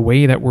argument if the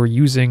way that we're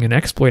using and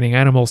exploiting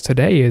animals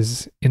today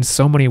is in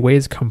so many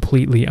ways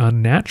completely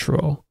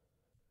unnatural.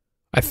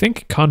 I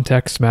think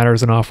context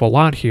matters an awful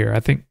lot here. I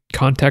think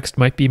context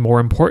might be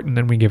more important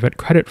than we give it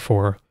credit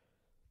for.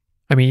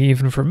 I mean,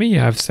 even for me,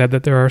 I've said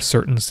that there are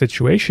certain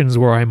situations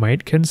where I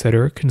might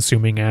consider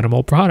consuming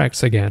animal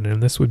products again,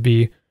 and this would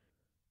be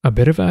a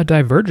bit of a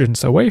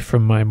divergence away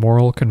from my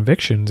moral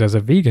convictions as a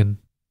vegan.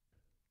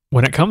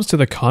 When it comes to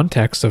the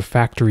context of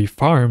factory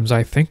farms,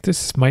 I think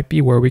this might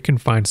be where we can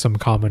find some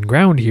common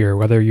ground here,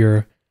 whether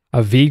you're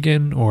a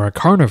vegan or a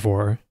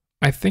carnivore.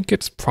 I think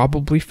it's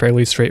probably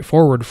fairly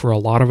straightforward for a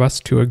lot of us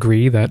to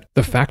agree that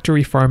the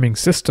factory farming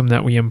system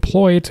that we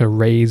employ to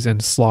raise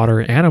and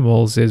slaughter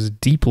animals is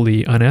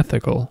deeply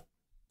unethical.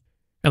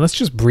 And let's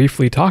just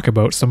briefly talk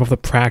about some of the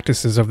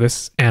practices of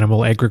this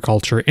animal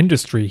agriculture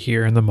industry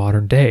here in the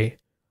modern day.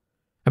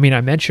 I mean,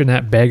 I mentioned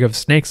that bag of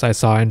snakes I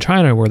saw in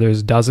China where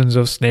there's dozens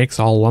of snakes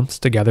all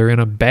lumped together in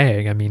a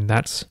bag. I mean,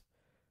 that's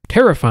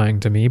terrifying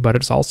to me, but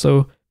it's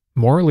also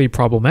morally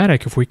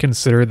problematic if we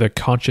consider the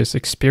conscious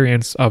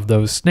experience of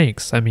those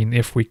snakes. I mean,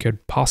 if we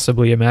could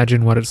possibly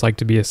imagine what it's like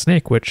to be a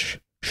snake, which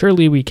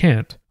surely we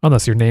can't,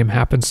 unless your name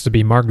happens to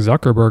be Mark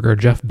Zuckerberg or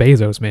Jeff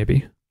Bezos,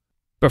 maybe.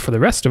 But for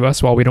the rest of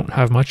us, while we don't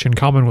have much in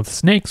common with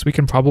snakes, we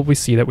can probably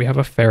see that we have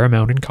a fair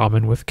amount in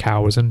common with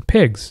cows and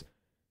pigs.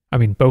 I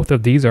mean, both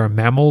of these are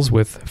mammals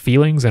with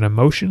feelings and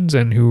emotions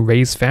and who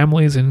raise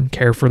families and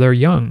care for their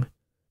young.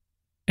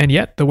 And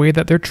yet, the way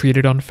that they're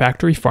treated on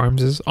factory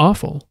farms is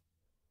awful.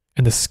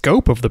 And the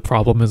scope of the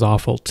problem is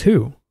awful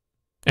too.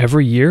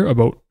 Every year,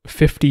 about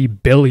 50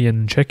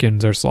 billion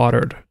chickens are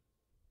slaughtered.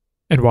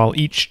 And while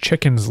each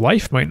chicken's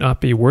life might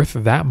not be worth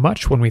that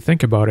much when we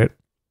think about it,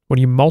 when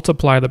you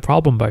multiply the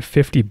problem by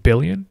 50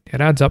 billion, it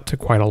adds up to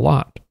quite a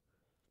lot.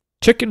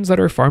 Chickens that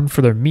are farmed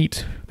for their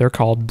meat, they're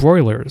called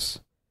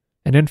broilers.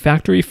 And in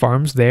factory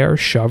farms, they are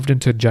shoved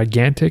into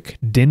gigantic,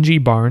 dingy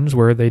barns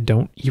where they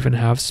don't even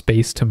have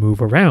space to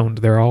move around.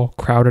 They're all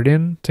crowded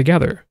in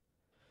together.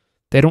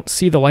 They don't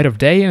see the light of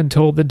day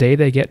until the day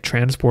they get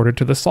transported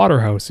to the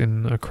slaughterhouse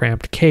in a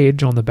cramped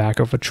cage on the back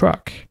of a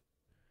truck.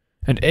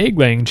 And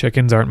egg-laying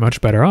chickens aren't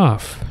much better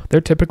off. They're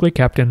typically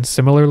kept in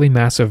similarly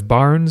massive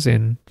barns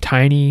in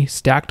tiny,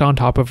 stacked on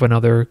top of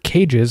another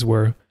cages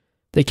where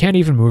they can't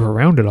even move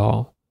around at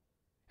all.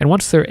 And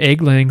once their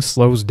egg-laying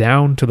slows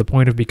down to the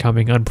point of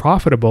becoming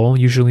unprofitable,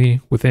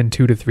 usually within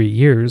 2 to 3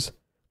 years,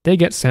 they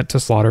get sent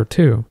to slaughter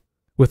too.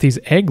 With these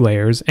egg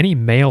layers, any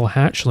male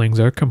hatchlings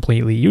are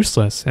completely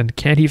useless and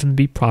can't even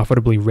be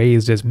profitably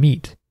raised as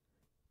meat.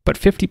 But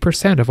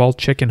 50% of all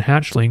chicken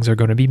hatchlings are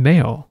going to be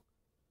male.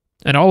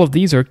 And all of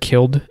these are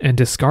killed and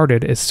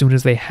discarded as soon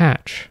as they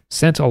hatch,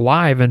 sent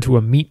alive into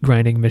a meat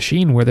grinding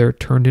machine where they're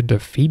turned into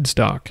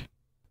feedstock.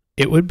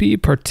 It would be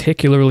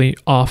particularly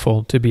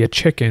awful to be a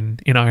chicken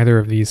in either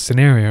of these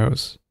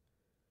scenarios.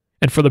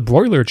 And for the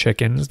broiler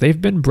chickens, they've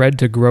been bred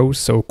to grow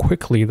so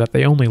quickly that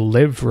they only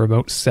live for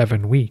about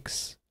 7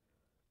 weeks.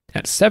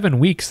 At 7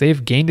 weeks,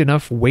 they've gained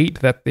enough weight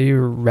that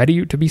they're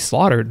ready to be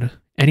slaughtered.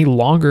 Any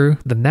longer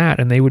than that,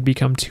 and they would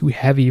become too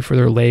heavy for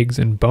their legs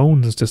and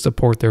bones to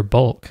support their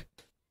bulk.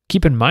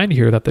 Keep in mind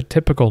here that the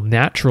typical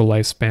natural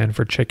lifespan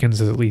for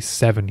chickens is at least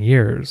 7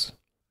 years,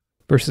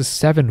 versus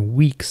 7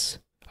 weeks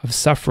of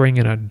suffering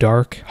in a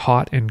dark,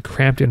 hot, and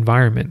cramped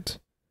environment.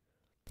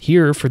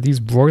 Here, for these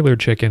broiler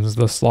chickens,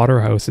 the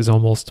slaughterhouse is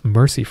almost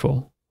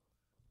merciful.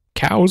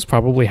 Cows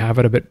probably have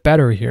it a bit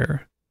better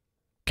here.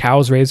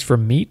 Cows raised for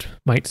meat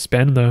might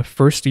spend the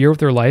first year of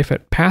their life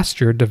at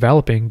pasture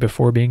developing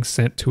before being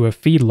sent to a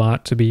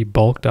feedlot to be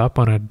bulked up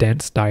on a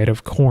dense diet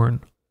of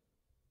corn.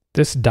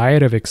 This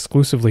diet of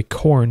exclusively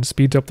corn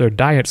speeds up their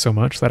diet so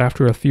much that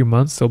after a few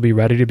months they'll be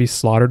ready to be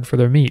slaughtered for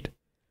their meat.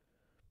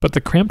 But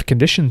the cramped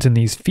conditions in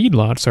these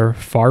feedlots are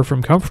far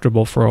from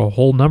comfortable for a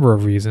whole number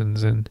of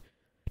reasons, and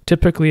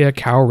typically a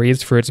cow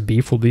raised for its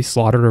beef will be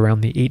slaughtered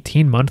around the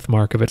 18-month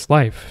mark of its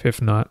life,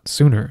 if not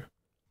sooner.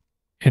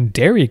 And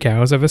dairy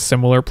cows have a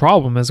similar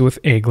problem as with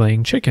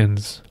egg-laying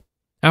chickens.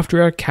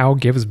 After a cow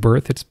gives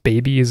birth, its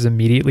baby is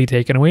immediately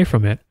taken away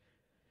from it.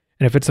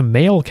 And if it's a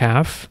male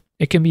calf,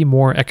 it can be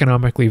more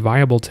economically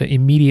viable to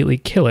immediately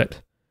kill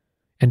it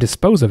and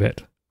dispose of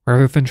it,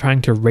 rather than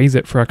trying to raise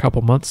it for a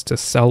couple months to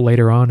sell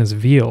later on as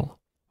veal,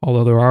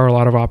 although there are a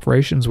lot of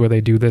operations where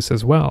they do this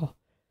as well.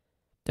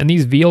 And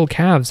these veal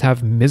calves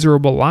have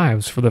miserable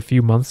lives for the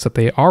few months that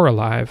they are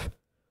alive,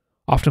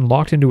 often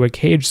locked into a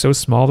cage so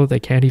small that they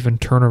can't even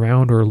turn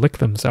around or lick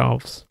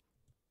themselves.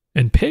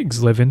 And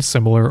pigs live in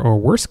similar or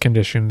worse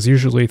conditions,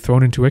 usually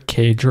thrown into a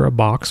cage or a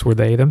box where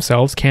they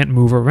themselves can't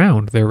move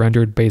around. They're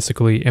rendered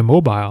basically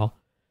immobile.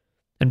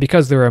 And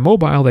because they're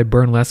immobile, they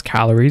burn less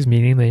calories,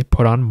 meaning they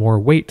put on more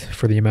weight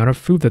for the amount of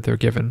food that they're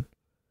given.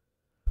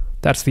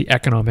 That's the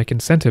economic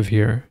incentive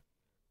here.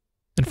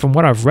 And from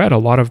what I've read, a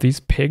lot of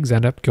these pigs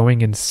end up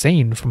going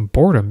insane from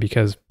boredom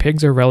because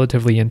pigs are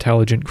relatively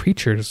intelligent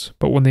creatures,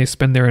 but when they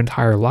spend their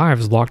entire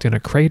lives locked in a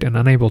crate and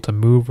unable to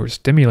move or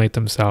stimulate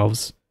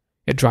themselves,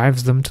 it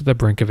drives them to the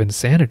brink of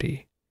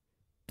insanity.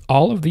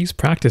 All of these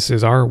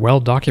practices are well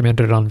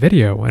documented on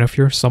video, and if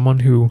you're someone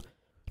who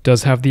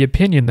does have the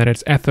opinion that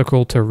it's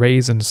ethical to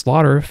raise and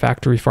slaughter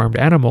factory-farmed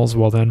animals,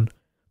 well then,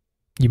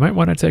 you might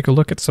want to take a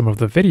look at some of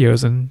the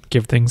videos and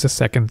give things a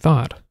second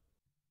thought.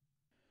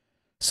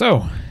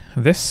 So,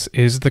 this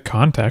is the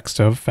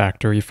context of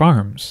factory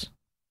farms.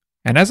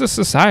 And as a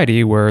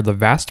society where the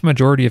vast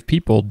majority of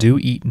people do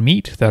eat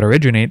meat that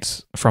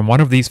originates from one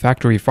of these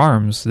factory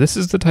farms, this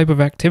is the type of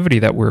activity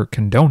that we're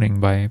condoning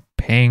by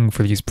paying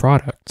for these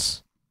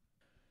products.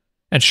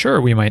 And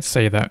sure, we might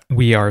say that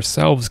we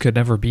ourselves could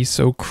never be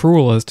so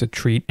cruel as to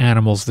treat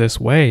animals this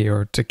way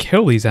or to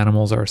kill these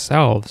animals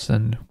ourselves,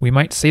 and we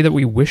might say that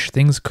we wish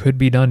things could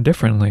be done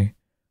differently.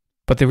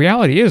 But the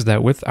reality is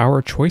that with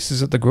our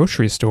choices at the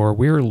grocery store,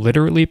 we're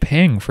literally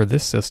paying for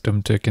this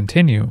system to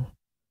continue.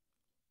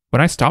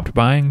 When I stopped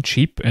buying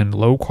cheap and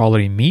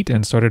low-quality meat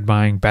and started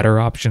buying better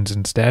options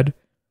instead,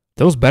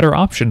 those better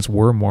options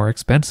were more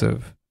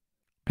expensive.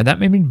 And that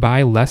made me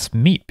buy less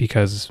meat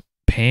because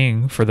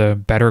paying for the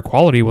better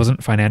quality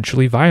wasn't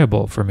financially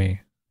viable for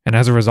me. And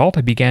as a result,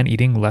 I began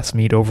eating less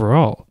meat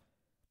overall.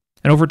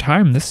 And over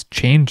time, this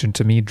changed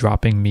into me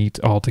dropping meat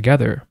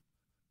altogether.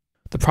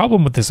 The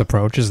problem with this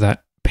approach is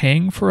that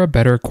paying for a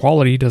better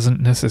quality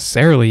doesn't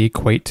necessarily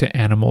equate to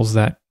animals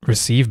that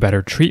receive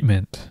better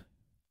treatment.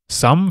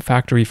 Some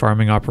factory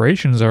farming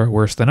operations are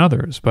worse than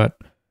others, but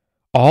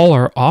all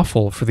are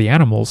awful for the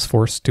animals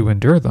forced to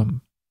endure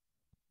them.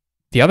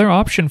 The other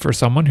option for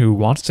someone who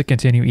wants to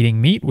continue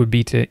eating meat would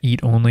be to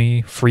eat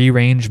only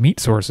free-range meat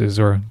sources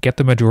or get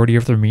the majority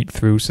of their meat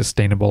through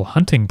sustainable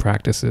hunting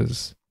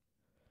practices.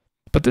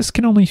 But this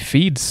can only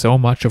feed so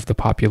much of the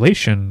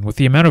population. With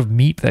the amount of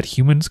meat that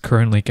humans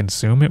currently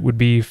consume, it would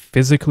be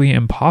physically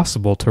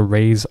impossible to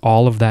raise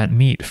all of that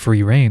meat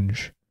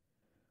free-range.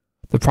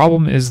 The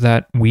problem is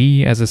that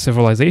we as a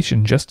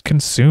civilization just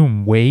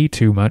consume way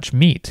too much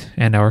meat,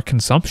 and our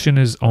consumption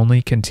is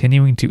only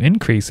continuing to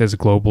increase as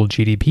global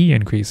GDP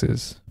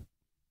increases.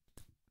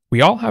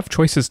 We all have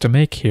choices to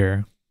make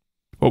here.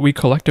 What we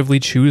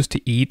collectively choose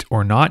to eat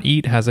or not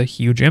eat has a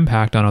huge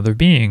impact on other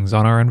beings,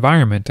 on our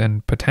environment,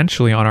 and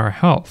potentially on our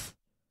health.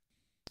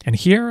 And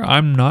here,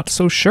 I'm not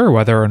so sure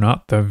whether or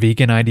not the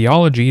vegan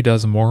ideology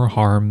does more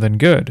harm than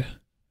good.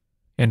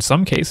 In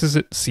some cases,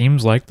 it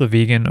seems like the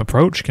vegan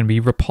approach can be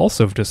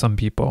repulsive to some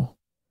people.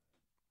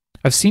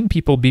 I've seen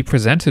people be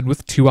presented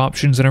with two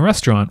options in a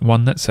restaurant,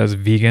 one that says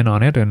vegan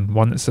on it and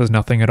one that says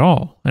nothing at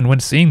all. And when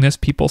seeing this,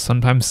 people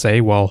sometimes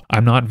say, well,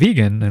 I'm not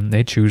vegan, and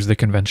they choose the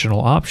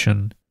conventional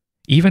option.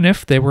 Even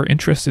if they were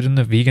interested in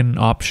the vegan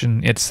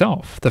option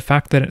itself, the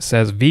fact that it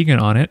says vegan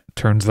on it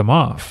turns them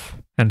off,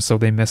 and so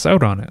they miss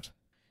out on it.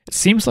 It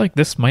seems like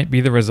this might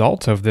be the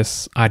result of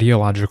this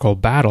ideological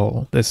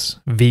battle, this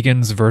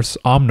vegans versus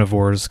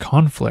omnivores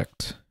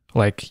conflict.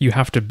 Like, you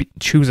have to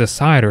choose a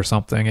side or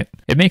something.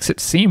 It makes it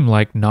seem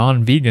like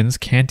non-vegans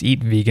can't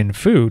eat vegan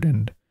food,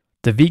 and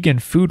the vegan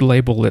food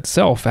label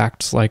itself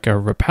acts like a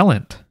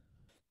repellent.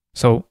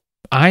 So,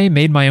 I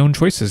made my own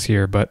choices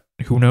here, but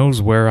who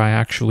knows where I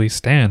actually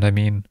stand. I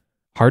mean,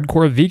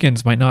 hardcore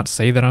vegans might not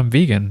say that I'm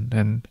vegan,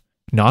 and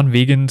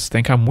non-vegans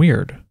think I'm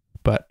weird.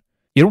 But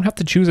you don't have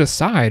to choose a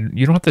side.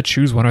 You don't have to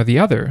choose one or the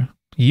other.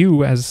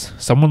 You, as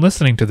someone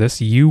listening to this,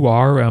 you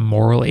are a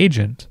moral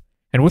agent.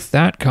 And with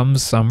that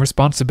comes some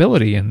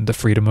responsibility and the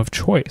freedom of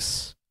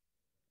choice.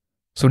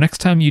 So next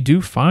time you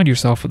do find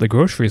yourself at the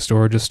grocery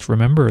store, just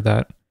remember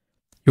that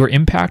your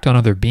impact on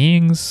other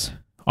beings,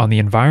 on the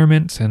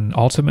environment, and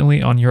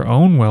ultimately on your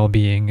own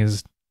well-being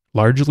is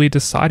largely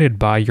decided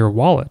by your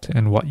wallet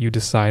and what you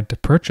decide to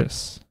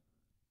purchase.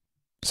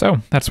 So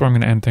that's where I'm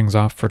going to end things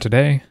off for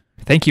today.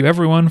 Thank you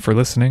everyone for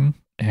listening,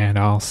 and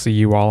I'll see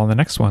you all on the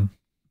next one.